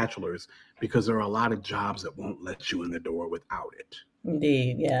get your bachelor's, because there are a lot of jobs that won't let you in the door without it.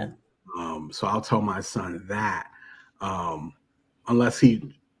 Indeed, yeah. So I'll tell my son that, unless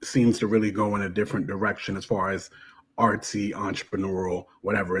he seems to really go in a different direction as far as artsy, entrepreneurial,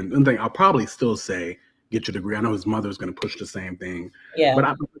 whatever. And thing I'll probably still say, get your degree. I know his mother's going to push the same thing. Yeah.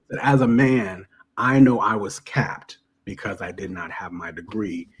 But as a man, I know I was capped because I did not have my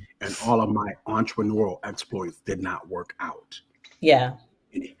degree, and all of my entrepreneurial exploits did not work out. Yeah.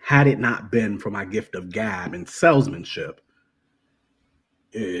 And had it not been for my gift of gab and salesmanship,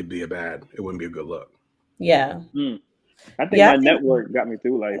 it wouldn't be a good look. Yeah. I think my network got me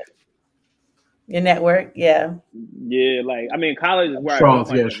through life. Your network, yeah. Yeah, like I mean, college is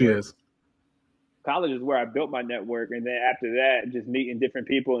where she is. College is where I built my network, and then after that, just meeting different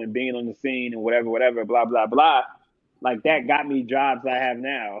people and being on the scene and whatever, blah blah blah. Like that got me jobs I have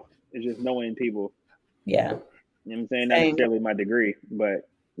now. It's just knowing people. Yeah. You know what I'm saying? Not necessarily my degree, but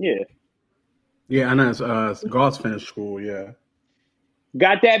yeah. Yeah, I know. Goss finished school. Yeah.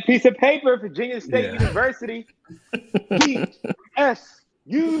 Got that piece of paper, Virginia State University.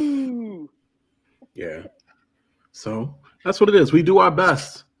 PSU. Yeah. So that's what it is. We do our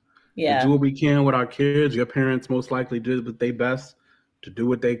best. Yeah. We do what we can with our kids. Your parents most likely did what they best to do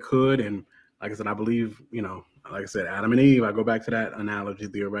what they could. And like I said, I believe, like I said, Adam and Eve, I go back to that analogy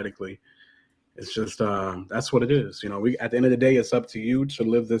theoretically. It's just, that's what it is. We, at the end of the day, it's up to you to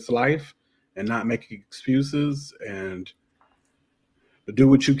live this life and not make excuses and do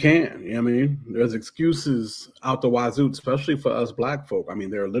what you can. You know what I mean? There's excuses out the wazoo, especially for us black folk. I mean,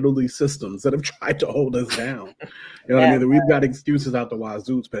 there are literally systems that have tried to hold us down. You know what I mean? We've got excuses out the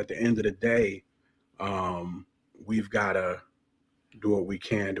wazoo, but at the end of the day, we've got to do what we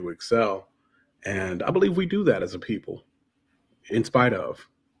can to excel. And I believe we do that as a people, in spite of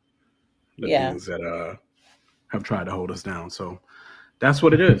the things that have tried to hold us down. So that's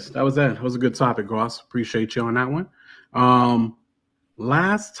what it is. That was that. It was a good topic, Goss. Appreciate you on that one.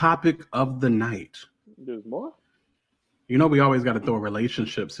 Last topic of the night. There's more? We always got to throw a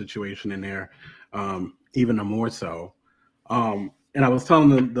relationship situation in there, even more so. And I was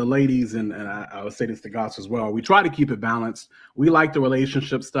telling the ladies, and I would say this to Goss as well, we try to keep it balanced. We like the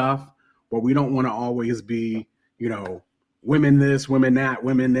relationship stuff, but we don't want to always be, women this, women that,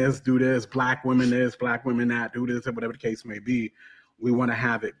 women this, do this, black women this, black women that, do this, whatever the case may be. We want to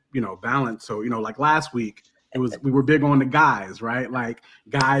have it, balanced. So, like last week, we were big on the guys, right? Like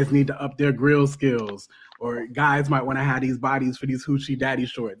guys need to up their grill skills, or guys might want to have these bodies for these hoochie daddy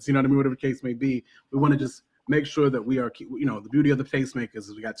shorts. You know what I mean? Whatever the case may be, we want to just make sure that we are, the beauty of the tastemakers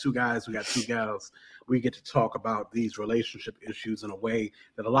is we got two guys, we got two gals. We get to talk about these relationship issues in a way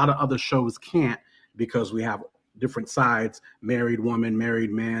that a lot of other shows can't, because we have different sides: married woman,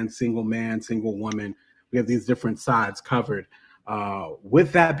 married man, single woman. We have these different sides covered.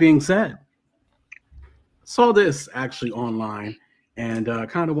 With that being said, saw this actually online and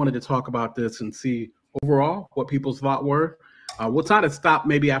kind of wanted to talk about this and see overall what people's thoughts were. We'll try to stop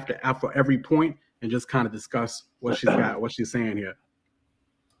maybe after every point and just kind of discuss what she's saying here.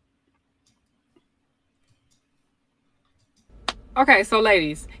 Okay, so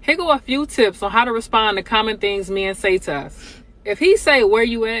ladies, here go a few tips on how to respond to common things men say to us. If he say, "Where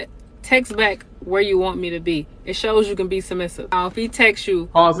you at?" text back, "Where you want me to be." It shows you can be submissive. Now, if he texts you,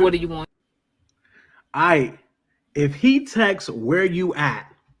 "What do you want?" If he texts, "Where you at?"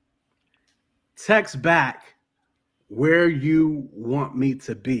 text back, "Where you want me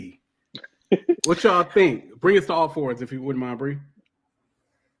to be." What y'all think? Bring us to all fours if you wouldn't mind, Bree.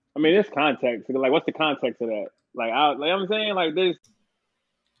 I mean, it's context. Like, what's the context of that? Like I'm saying, like this.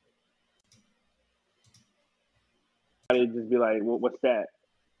 Just be like, what's that?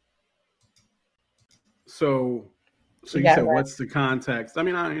 So you said, what's the context? I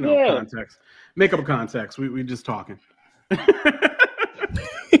mean, context. Make up a context. We just talking.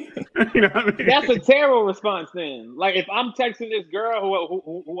 You know what I mean? That's a terrible response then. Like if I'm texting this girl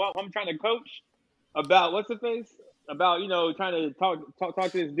who I'm trying to coach about what's the face? About, trying to talk to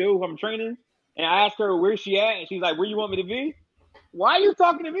this dude who I'm training, and I ask her where she at, and she's like, "Where you want me to be?" Why are you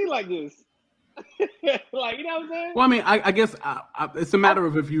talking to me like this? Like, you know what I'm saying? Well, I mean, I guess it's a matter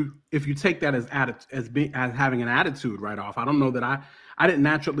of if you take that as having an attitude right off. I don't know that I didn't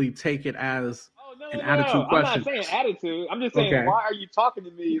naturally take it as an attitude question. I'm not saying attitude. I'm just saying, why are you talking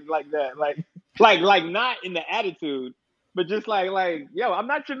to me like that? Like not in the attitude, but just like, yo, I'm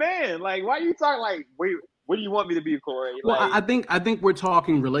not your man. Like, why are you talking like, wait, what do you want me to be, Corey? Well, I think we're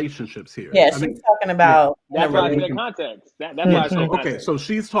talking relationships here. Yeah, she's talking about. Yeah, that's why I said context. That's why I said context. Okay, so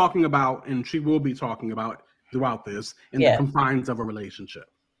she's talking about, and she will be talking about throughout this in the confines of a relationship.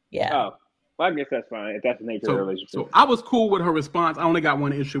 Yeah. Oh, well, I guess that's fine if that's the nature of the relationship. So I was cool with her response. I only got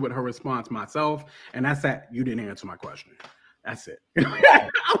one issue with her response myself, and that's that you didn't answer my question. That's it.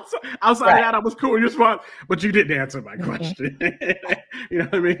 Outside of that, I was cool in your response, but you didn't answer my question. You know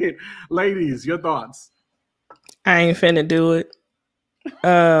what I mean? Ladies, your thoughts? I ain't finna do it.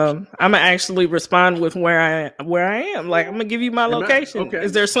 I'm gonna actually respond with where I am. Like, I'm gonna give you my location. Okay.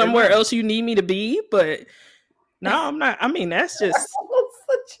 Is there somewhere else you need me to be? But no, I'm not. I mean, that's just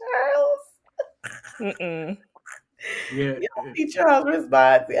Charles. Yeah. You don't see Charles'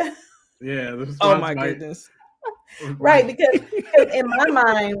 response. Yeah. The response, oh my goodness. Right, because in my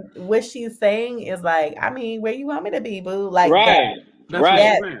mind, what she's saying is like, I mean, where you want me to be, boo? Like right. That's what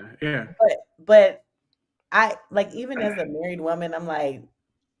I'm saying. Yeah. But I like, even as a married woman, I'm like,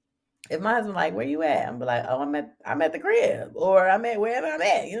 if my husband like, where you at? I'm like, oh, I'm at the crib, or I'm at wherever I'm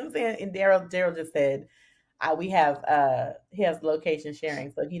at. You know what I'm saying? And Daryl just said, he has location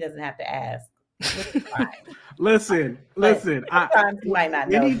sharing, so he doesn't have to ask. Which is fine. Listen. Sometimes you might not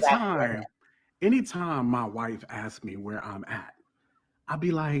know. Anytime my wife asks me where I'm at, I'll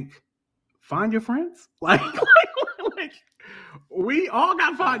be like, find your friends. Like we all got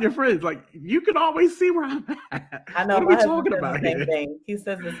to find your friends. Like, you can always see where I'm at. I know. What are we talking about the same here? thing. He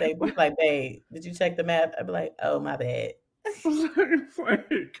says the same. He's like, babe, did you check the map? I'd be like, oh, my bad. It's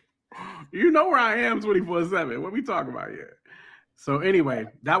like, you know where I am 24/7. What are we talking about here? So anyway,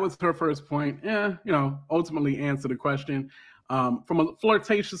 that was her first point. Yeah, ultimately answer the question. From a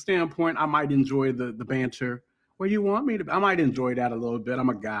flirtatious standpoint, I might enjoy the banter. Where you want me to? I might enjoy that a little bit. I'm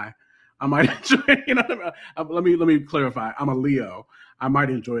a guy. I might enjoy. Let me clarify. I'm a Leo. I might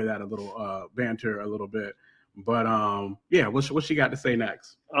enjoy that a little banter a little bit. But yeah, what she got to say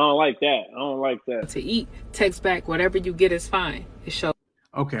next? I don't like that. To eat, text back, whatever you get is fine. It shows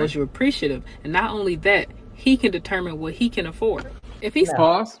you're appreciative, and not only that, he can determine what he can afford. If he's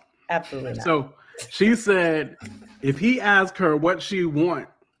pause, absolutely not. So she said, if he asks her what she want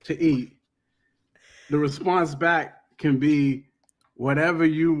to eat, the response back can be whatever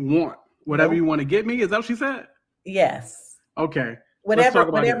you want, whatever you want to get me. Is that what she said? Yes. Okay.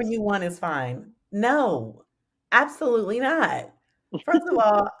 Whatever you want is fine. No, absolutely not. First of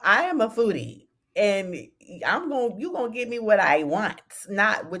all, I am a foodie, and you're gonna give me what I want,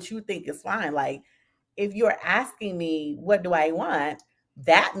 not what you think is fine. Like, if you're asking me what do I want,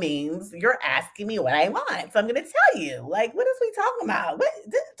 that means you're asking me what I want. So I'm going to tell you, like, what is we talking about?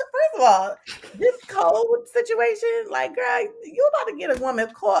 First of all, this cold situation, like, girl, you about to get a woman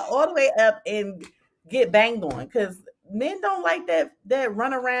caught all the way up and get banged on, because men don't like that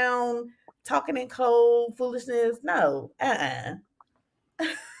run around talking in cold foolishness. No, I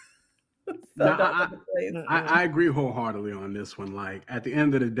agree wholeheartedly on this one. Like, at the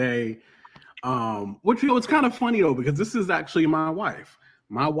end of the day, which it's kind of funny though, because this is actually my wife.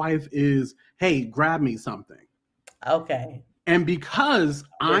 My wife is, hey, grab me something. Okay. And because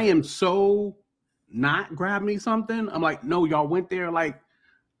I am so not grab me something, I'm like, no, y'all went there. Like,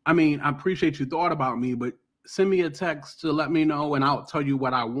 I mean, I appreciate you thought about me, but send me a text to let me know, and I'll tell you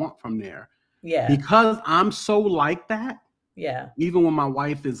what I want from there. Yeah. Because I'm so like that. Yeah. Even when my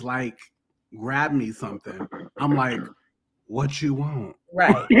wife is like, grab me something, I'm like, what you want?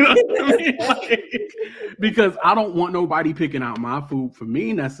 Right. You know what I mean? Like, because I don't want nobody picking out my food for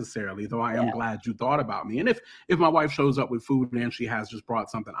me necessarily, though I am glad you thought about me. And if my wife shows up with food and she has just brought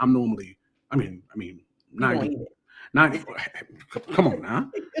something, I'm normally, I mean, 90, come on now.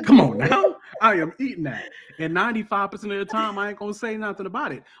 I am eating that. And 95% of the time, I ain't going to say nothing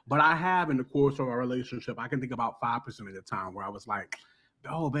about it. But I have, in the course of our relationship, I can think about 5% of the time where I was like,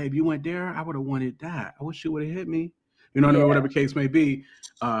 oh, babe, you went there? I would have wanted that. I wish you would have hit me. You know what I mean? Whatever case may be.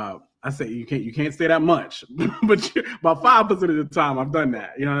 I say you can't say that much, but about 5% of the time I've done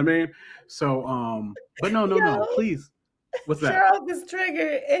that. You know what I mean? So, but no, please. What's that? Charles is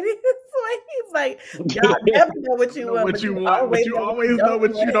triggered, and he's like, y'all never know what you want, but you always know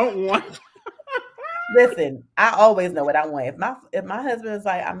what you don't want. Listen, I always know what I want. If my husband is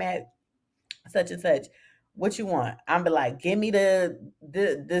like, I'm at such and such, what you want? I'm be like, give me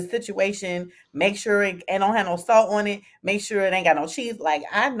the situation. Make sure it don't have no salt on it. Make sure it ain't got no cheese. Like,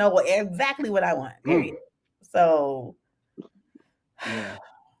 I know exactly what I want. Period. So, yeah,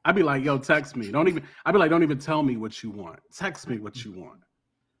 I'd be like, yo, text me. Don't even tell me what you want. Text me what you want.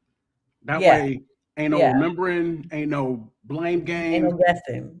 That way, ain't no remembering, ain't no blame game. Ain't no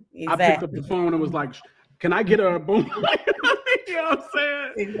guessing. Exactly. I picked up the phone and was like, can I get a boom? You know what I'm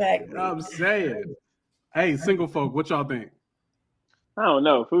saying? Exactly. You know what I'm saying. Hey, single folk, what y'all think? I don't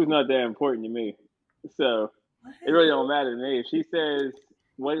know. Food's not that important to me. So it really don't matter to me. If she says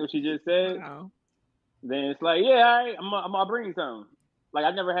what she just said, then it's like, yeah, all right, I'm gonna bring something. Like,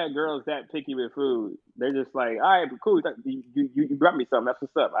 I never had girls that picky with food. They're just like, all right, cool. You brought me something. That's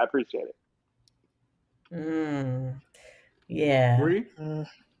what's up. I appreciate it. Yeah. Bree?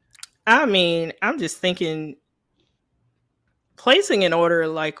 I mean, I'm just thinking placing an order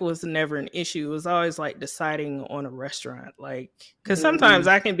like was never an issue. It was always like deciding on a restaurant. Like, because sometimes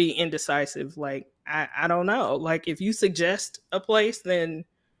I can be indecisive. Like, I don't know. Like, if you suggest a place, then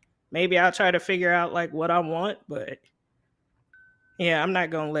maybe I'll try to figure out like what I want. But yeah, I'm not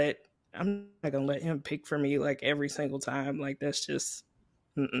gonna let him pick for me like every single time. Like, that's just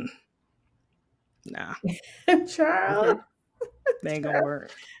nah. Charles. They ain't gonna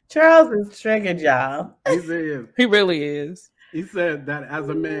work. Charles is triggered, y'all. He really is. He said that as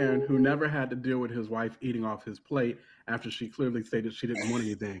a man who never had to deal with his wife eating off his plate after she clearly stated she didn't want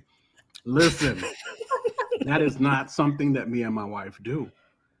anything. Listen, that is not something that me and my wife do.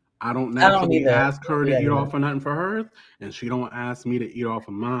 I don't naturally ask her to eat off of nothing for hers, and she don't ask me to eat off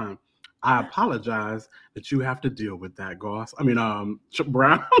of mine. I apologize that you have to deal with that, Goss. I mean,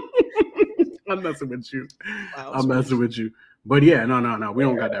 Brown. I'm messing with you. I'm messing with you. But yeah, no. We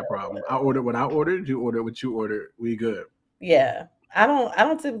don't got that problem. I ordered what I ordered. You ordered what you ordered. We good. Yeah. I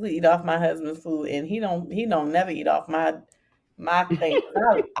don't typically eat off my husband's food, and he don't never eat off my thing.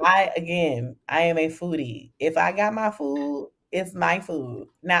 I am a foodie. If I got my food, it's my food.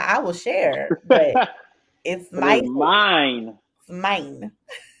 Now I will share, but it's my food. Mine. It's mine.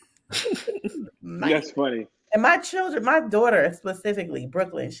 That's funny. And my children, my daughter specifically,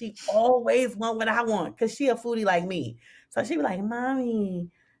 Brooklyn, she always want what I want because she a foodie like me. So she be like, "Mommy,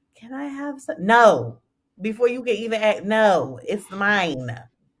 can I have some?" No. Before you can even act, no, it's mine.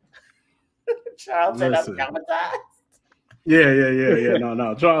 Charles said I'm traumatized. Yeah.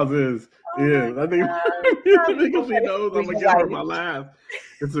 No. Charles is. I think because she knows I'm gonna give her my laugh.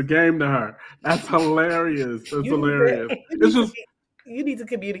 It's a game to her. That's hilarious. That's hilarious. It's just you need to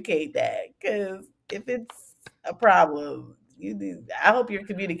communicate that because if it's a problem, I hope you're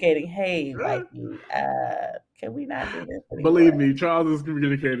communicating. Hey, wifey, can we not do this anymore? Believe me, Charles has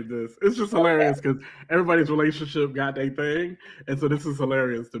communicated this. It's just hilarious because everybody's relationship got their thing, and so this is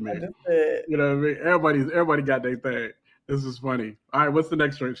hilarious to me. You know what I mean? Everybody got their thing. This is funny. All right, what's the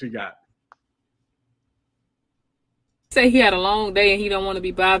next drink she got? Say he had a long day and he don't want to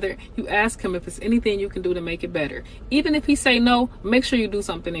be bothered. You ask him if it's anything you can do to make it better. Even if he say no, make sure you do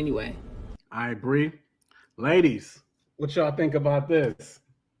something anyway. All right, Bree. Ladies, what y'all think about this?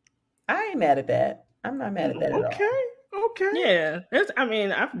 I ain't mad at that. I'm not mad at that at all. Okay. Yeah.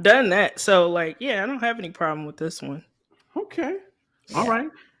 I've done that. So like, yeah, I don't have any problem with this one. Okay. All right.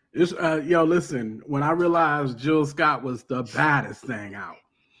 Listen, when I realized Jill Scott was the baddest thing out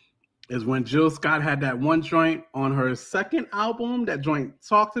is when Jill Scott had that one joint on her second album, that joint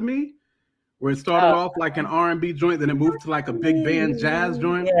Talk to Me, where it started off like an R&B joint, then it moved to like a big band jazz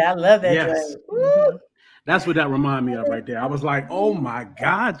joint. Yeah, I love that joint. Mm-hmm. That's what that reminded me of right there. I was like, oh my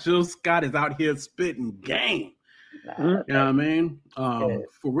God, Jill Scott is out here spitting game. You know what I mean? For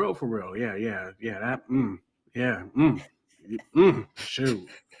real. Yeah. Shoot.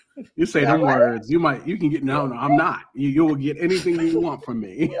 You say them words, you can get, no, I'm not. You will get anything you want from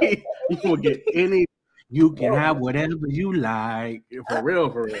me. You will get you can have whatever you like. For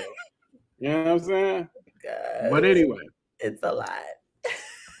real. You know what I'm saying? God. But anyway. It's a lot.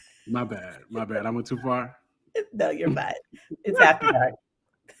 My bad. I went too far. No, you're fine. It's after dark.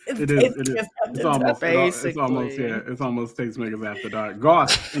 It is. It's almost Tastemakers After Dark.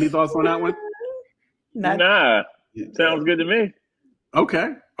 Goss, any thoughts on that one? Nah. Sounds good to me.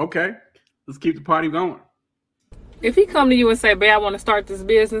 Okay. Let's keep the party going. If he come to you and say, babe, I want to start this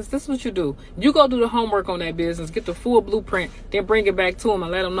business, this is what you do. You go do the homework on that business, get the full blueprint, then bring it back to him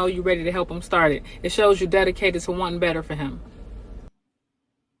and let him know you're ready to help him start it. It shows you dedicated to wanting better for him.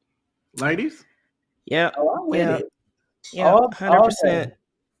 Ladies? Yeah. Oh, I'm with it. Yeah, 100%.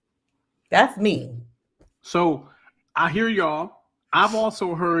 That's me. So I hear y'all. I've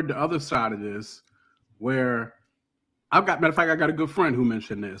also heard the other side of this where matter of fact, I got a good friend who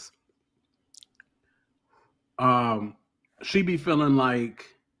mentioned this. She be feeling like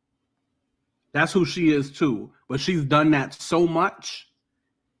that's who she is too, but she's done that so much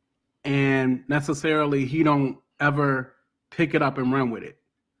and necessarily he don't ever pick it up and run with it.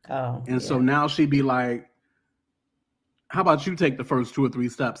 So now she be like, how about you take the first 2 or 3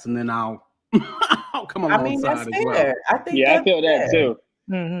 steps and then I'll come alongside as well. I think I feel that too.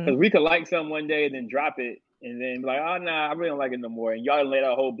 Because we could like something one day and then drop it and then be like, oh, nah, I really don't like it no more. And y'all laid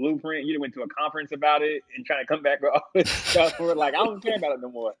out a whole blueprint. You went to a conference about it and trying to come back with all this stuff. We're like, I don't care about it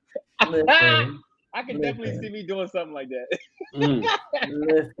no more. I can definitely see me doing something like that.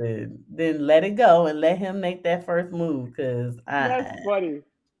 Listen, then let it go and let him make that first move because that's funny.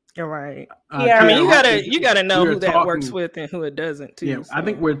 You're right. I mean, you gotta know who that works with and who it doesn't too. Yeah, so. I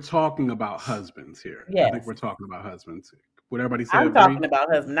think we're talking about husbands here. Yes. I think we're talking about husbands. Would everybody say I'm agree? talking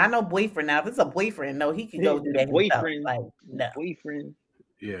about husband, not no boyfriend. Now, if it's a boyfriend, no, he could go do that himself. Boyfriend. Like, no. Boyfriend.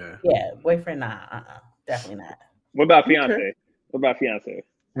 Yeah. Yeah, boyfriend, nah, definitely not. What about fiance? Okay. What about fiance?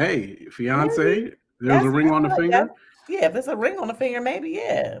 Hey, fiance, there's That's- a ring I on the like finger. that. Yeah, if it's a ring on the finger, maybe,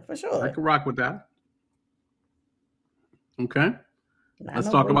 yeah, for I sure. can rock with that. Okay. Let's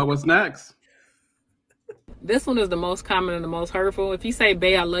no talk boyfriend. about what's next. This one is the most common and the most hurtful. If you say,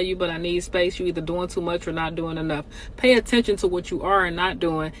 babe, I love you, but I need space, you're either doing too much or not doing enough. Pay attention to what you are and not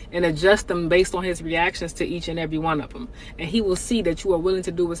doing and adjust them based on his reactions to each and every one of them. And he will see that you are willing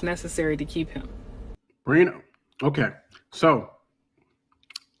to do what's necessary to keep him. Brina. Okay. So,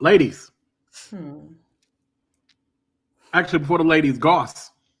 ladies. Actually, before the ladies, Goss.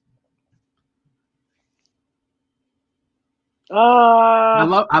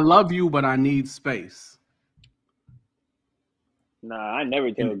 I love you, but I need space. Nah, I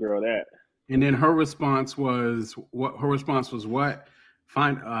never tell a girl that. And then her response was what? Her response was what?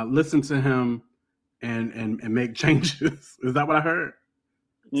 Listen to him, and make changes. Is that what I heard?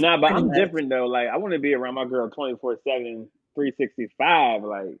 Nah, but I'm different though. Like I want to be around my girl 24/7, 365.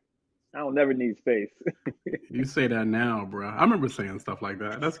 Like I don't never need space. You say that now, bro. I remember saying stuff like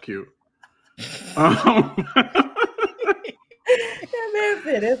that. That's cute.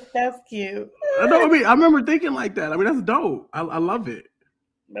 That's cute. No, I mean, I remember thinking like that. I mean, that's dope. I love it.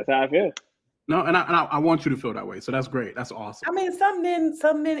 That's how I feel. No, and I want you to feel that way. So that's great. That's awesome. I mean,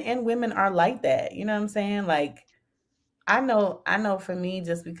 some men and women are like that. You know what I'm saying? Like, I know for me,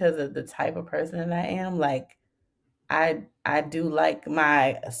 just because of the type of person that I am, like, I do like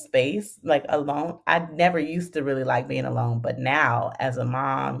my space, like alone. I never used to really like being alone, but now as a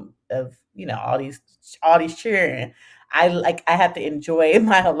mom of, all these children, I have to enjoy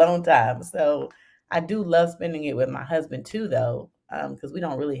my alone time. So I do love spending it with my husband too, though, because we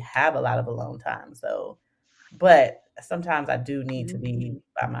don't really have a lot of alone time. So, but sometimes I do need to be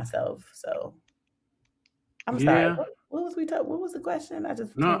by myself. So I'm sorry. What was we talking? What was the question? I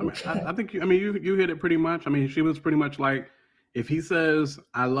just I think you hit it pretty much. I mean, she was pretty much like, if he says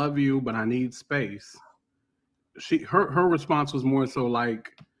I love you but I need space, her response was more so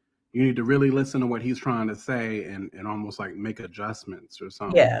like, you need to really listen to what he's trying to say and almost like make adjustments or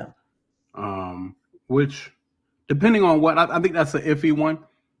something. Yeah. Which, depending on what, I think that's an iffy one.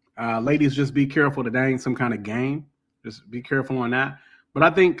 Ladies, just be careful that ain't some kind of game. Just be careful on that. But I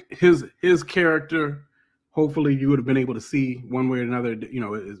think his character, hopefully you would have been able to see one way or another,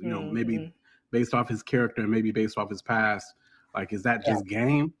 maybe based off his character and maybe based off his past. Like, is that just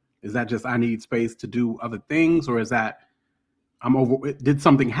game? Is that just I need space to do other things? Or is that did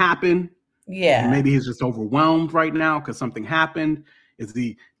something happen? Yeah. And maybe he's just overwhelmed right now because something happened. Is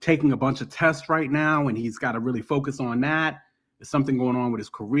he taking a bunch of tests right now and he's got to really focus on that? Is something going on with his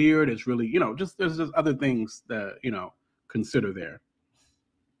career that's really, there's just other things that, consider there.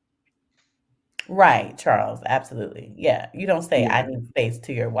 Right, Charles. Absolutely. Yeah. You don't say I need space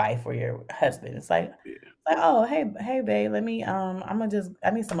to your wife or your husband. It's like, oh, hey, babe, let me,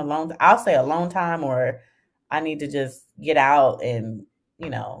 I need some alone. I'll say alone time, or I need to just get out and,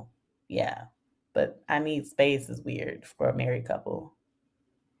 yeah. But I need space is weird for a married couple.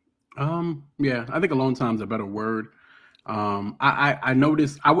 Yeah, I think alone time is a better word. I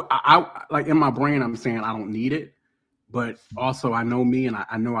noticed, I like in my brain, I'm saying I don't need it, but also I know me and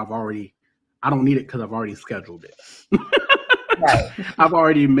I know I don't need it because I've already scheduled it. Right. I've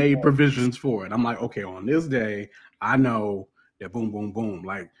already made provisions for it. I'm like, okay, on this day, I know that boom, boom, boom.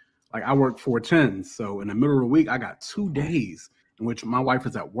 Like I work 4/10s. So in the middle of the week, I got 2 days in which my wife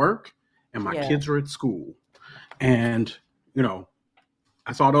is at work and my kids are at school. And,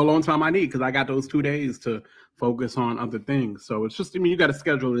 that's all the alone time I need because I got those 2 days to focus on other things. So it's just, you got to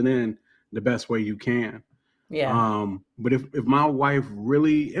schedule it in the best way you can. Yeah. But if my wife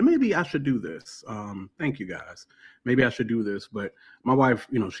really, and maybe I should do this. Thank you guys. Maybe I should do this. But my wife,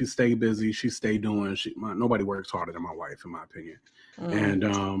 she stay busy. She stay doing. Nobody works harder than my wife, in my opinion.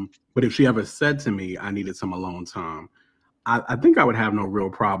 And but if she ever said to me, I needed some alone time, I think I would have no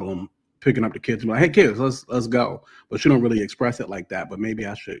real problem picking up the kids and be like, hey kids, let's go. But she don't really express it like that. But maybe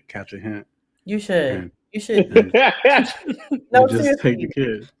I should catch a hint. You should. And, you should. No, just seriously. Take the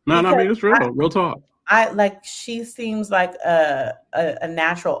kids. No, I mean it's real talk. She seems like a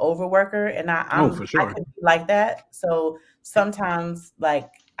natural overworker, and I'm for sure. I could be like that. So sometimes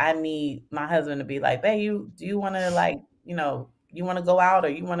I need my husband to be like, hey, do you want to you want to go out, or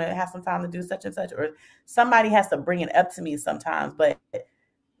you want to have some time to do such and such, or somebody has to bring it up to me sometimes. But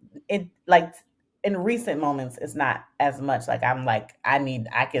it in recent moments, it's not as much. I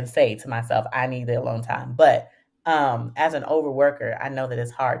can say to myself, I need the alone time. But as an overworker, I know that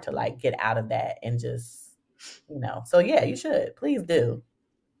it's hard to get out of that and just So yeah, you should. Please do.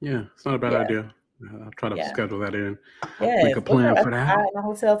 Yeah, it's not a bad idea. I'll try to schedule that in. Yes. Make a plan for that. In a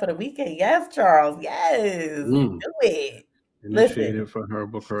hotel for the weekend. Yes, Charles. Yes. Do it. Initiated for her,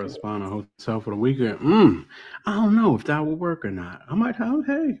 book her a spot in a hotel for the weekend. I don't know if that will work or not. I might have.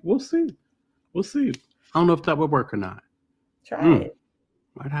 Hey, we'll see. We'll see. I don't know if that would work or not. Try it.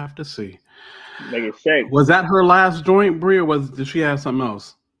 Might have to see. Make it shake. Was that her last joint, Brie, or did she have something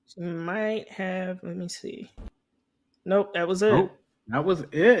else? She might have. Let me see. Nope, that was it. Nope. That was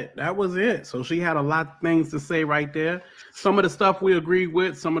it. That was it. So she had a lot of things to say right there. Some of the stuff we agreed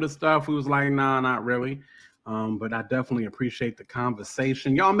with. Some of the stuff we was like, nah, not really. But I definitely appreciate the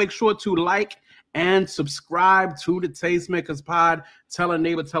conversation. Y'all make sure to like and subscribe to the Tastemakers Pod. Tell a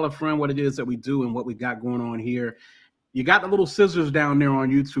neighbor, tell a friend what it is that we do and what we got going on here. You got the little scissors down there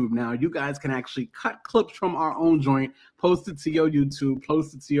on YouTube now. You guys can actually cut clips from our own joint, post it to your YouTube,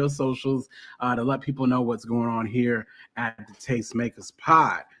 post it to your socials to let people know what's going on here at the Tastemakers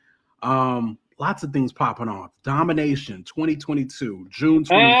Pod. Lots of things popping off. Domination 2022, June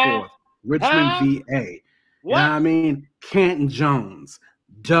 24th, Richmond, VA. You know what I mean? Canton Jones,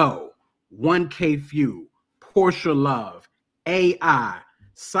 Doe, 1K Few, Portia Love, AI,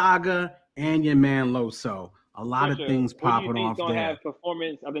 Saga, and your man Loso. A lot of things popping off there. Who do you think is going to have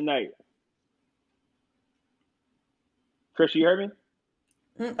performance of the night? Trisha, you heard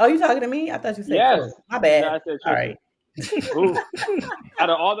me? Oh, you talking to me? I thought you said yes. My bad. No, I said Trisha. All right. Out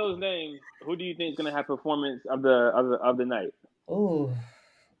of all those names, who do you think is going to have performance of the night? Ooh.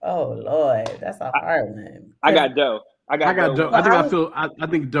 Oh Lord, that's a hard one. I got Doe. I got Doe. I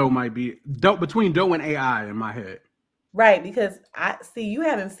think Doe might be between Doe and AI in my head. Right, because I see you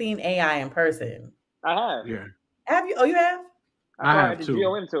haven't seen AI in person. I have. Yeah. Have you? Oh, you have? I have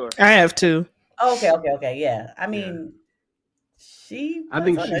too. I have too. Okay. Yeah. I mean, I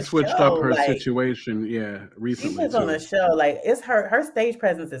think she switched up her situation. Yeah, recently. She was on a show. Like it's her stage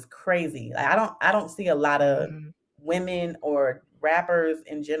presence is crazy. Like I don't see a lot of women or rappers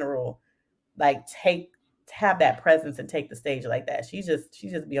in general like have that presence and take the stage like that. She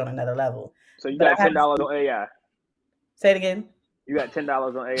just be on another level. So you got $10 on AI. Say it again. You got $10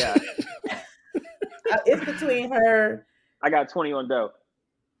 on AI. It's between her. I got 20 on Doe.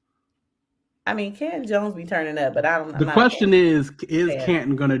 I mean, Canton Jones be turning up, but The question is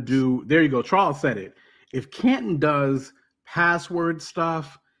Canton gonna do? There you go. Charles said it. If Canton does password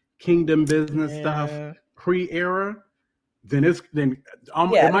stuff, Kingdom Business stuff, pre-era, then it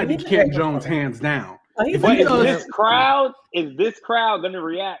might be Canton Jones hands down. Is this crowd going to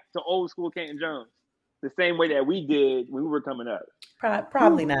react to old school Canton Jones the same way that we did when we were coming up?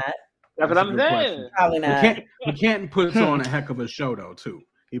 Probably not. That's what I'm saying. Probably not. Canton puts on a heck of a show though too.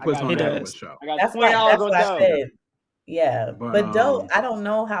 He puts on a heck of a show. I got $20 on Doe. Yeah, but Doe, I don't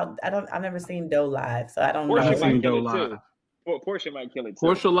know how. I've never seen Doe live, so I don't know. I've seen Doe live. Portia might kill it too.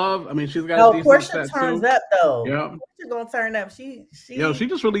 Portia Love, I mean, she's got a decent Portia set turns too. up though. Yeah, Portia gonna turn up. She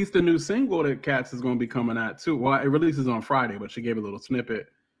just released a new single that Cats is gonna be coming out too. Well, it releases on Friday, but she gave a little snippet.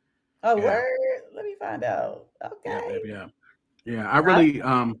 Oh, word! Let me find out. Okay. Yeah. I really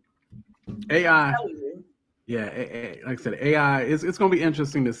AI. Yeah, like I said, AI it's gonna be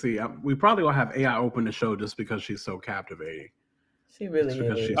interesting to see. We probably will have AI open the show just because she's so captivating. She really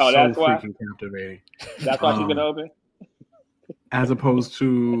is. She's that's so why. Freaking captivating. That's why she's gonna open. As opposed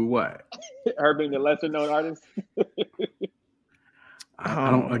to what? Her being the lesser known artist. I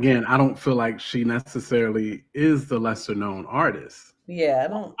don't feel like she necessarily is the lesser known artist. Yeah, I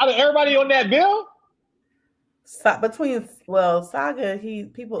don't. Out of everybody on that bill? Saga,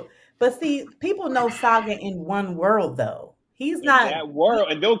 people know Saga in one world though. He's not that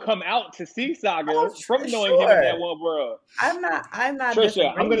world, and they'll come out to see Saga from knowing him in that one world. I'm not.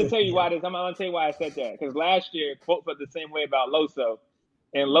 Trisha, I'm going to tell you why this. I'm going to tell you why I said that because last year, folks felt the same way about Loso,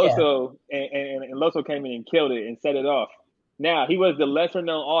 and Loso and Loso came in and killed it and set it off. Now he was the lesser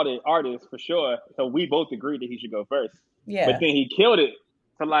known artist for sure, so we both agreed that he should go first. Yeah, but then he killed it.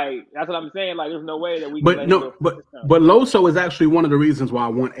 So that's what I'm saying. Like, there's no way that we. But Loso is actually one of the reasons why I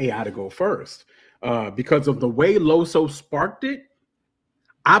want AI to go first. Because of the way Loso sparked it,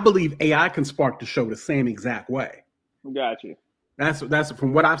 I believe AI can spark the show the same exact way. Got you. That's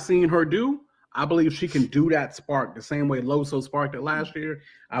from what I've seen her do. I believe she can do that spark the same way Loso sparked it last year.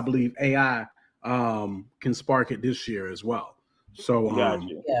 I believe AI can spark it this year as well. So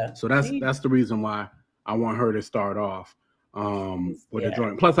so that's the reason why I want her to start off with a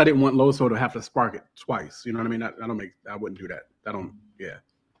joint. Plus, I didn't want Loso to have to spark it twice. You know what I mean? I wouldn't do that. Yeah.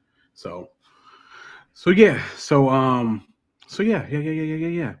 All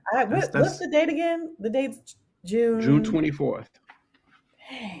right, what's the date again? The date's June 24th.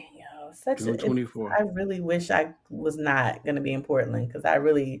 Dang, yo, June 24th. I really wish I was not going to be in Portland because I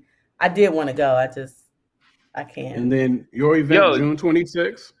did want to go. I can't. And then your event, June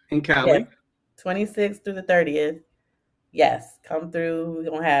 26th in Cali. Yes, 26th through the 30th. Yes, come through. We're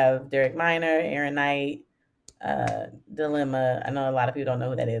going to have Derek Minor, Aaron Knight, Dilemma. I know a lot of people don't know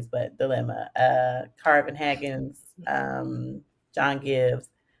who that is, but Dilemma. Carvin Haggins, John Gibbs.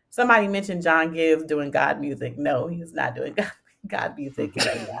 Somebody mentioned John Gibbs doing God music. No, he's not doing God music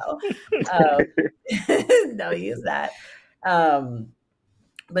right now. No, he is not.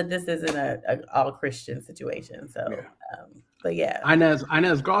 But this isn't a all Christian situation. So, but yeah,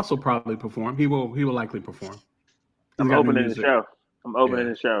 Inez Goss will probably perform. He will likely perform. I'm opening the show.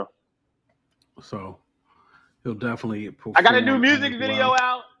 The show. So he'll definitely perform. I got a new music video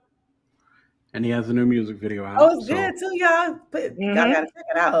out. And he has a new music video out. Oh, it's good too, y'all. But y'all gotta check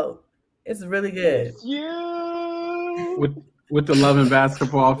it out. It's really good. With the Love and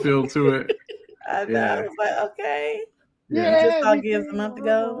Basketball feel to it. I know. I was like, okay. Yeah. Just all gives a month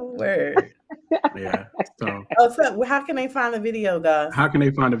ago. Word. Yeah. So. So how can they find the video, guys? How can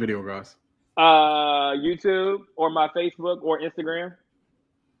they find the video, guys? YouTube or my Facebook or Instagram.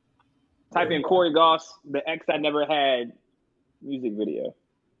 Type in Corey Goss, the Ex I Never Had music video.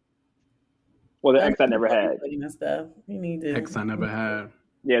 Well, the Ex I Never Had. Stuff. You need to. Ex I Never Had.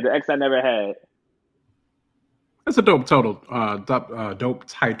 Yeah, the Ex I Never Had. That's a dope dope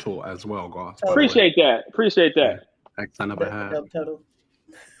title as well, Goss. Appreciate that. Yeah. Ex I Never Had. Dope total.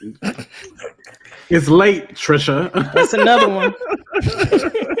 It's late, Trisha. That's another one.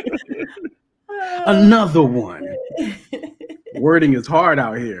 Another one. Wording is hard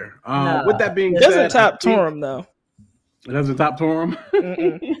out here. With that being said, it doesn't top Torum though. It doesn't top Torum.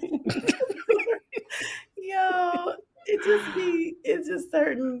 Yo, it's just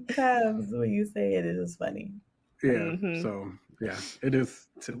certain times when you say it is funny. Yeah. Mm-hmm. So yeah, it is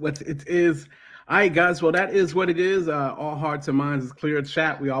what it is. All right, guys. Well, that is what it is. All hearts and minds is clear.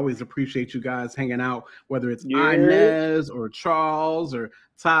 Chat. We always appreciate you guys hanging out, whether it's Inez or Charles or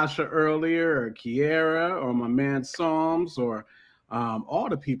Tasha earlier or Kiera or my man Psalms or all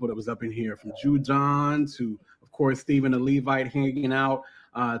the people that was up in here from Jujon to, of course, Stephen the Levite hanging out.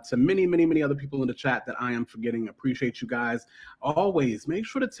 To many, many, many other people in the chat that I am forgetting. Appreciate you guys. Always make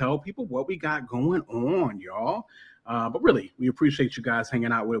sure to tell people what we got going on, y'all. But really, we appreciate you guys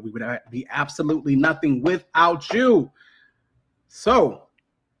hanging out with it. We would be absolutely nothing without you. So,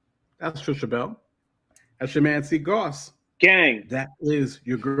 that's Trisha Bell. That's your man, C. Goss. Gang. That is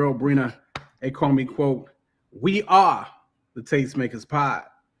your girl, Brina. They call me, quote, we are the Tastemakers Pod.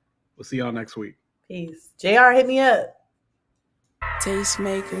 We'll see y'all next week. Peace. JR, hit me up.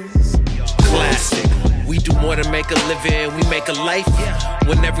 Tastemakers. Classic. We do more than make a living, we make a life.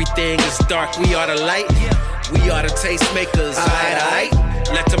 When everything is dark, we are the light. We are the tastemakers. Aight.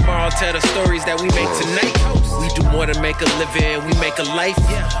 Let tomorrow tell the stories that we make tonight. We do more than make a living, we make a life.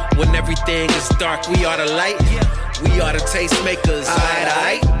 When everything is dark, we are the light. We are the tastemakers.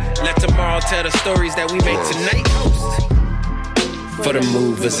 Aight. Let tomorrow tell the stories that we make tonight. For the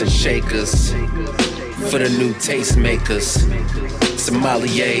movers and shakers. For the new tastemakers.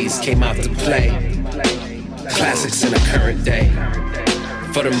 Sommeliers came out to play. Classics in the current day.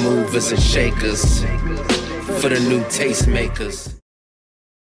 For the movers and shakers. For the new tastemakers.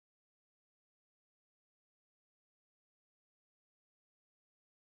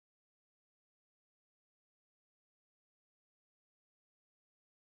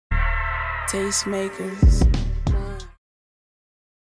 Tastemakers.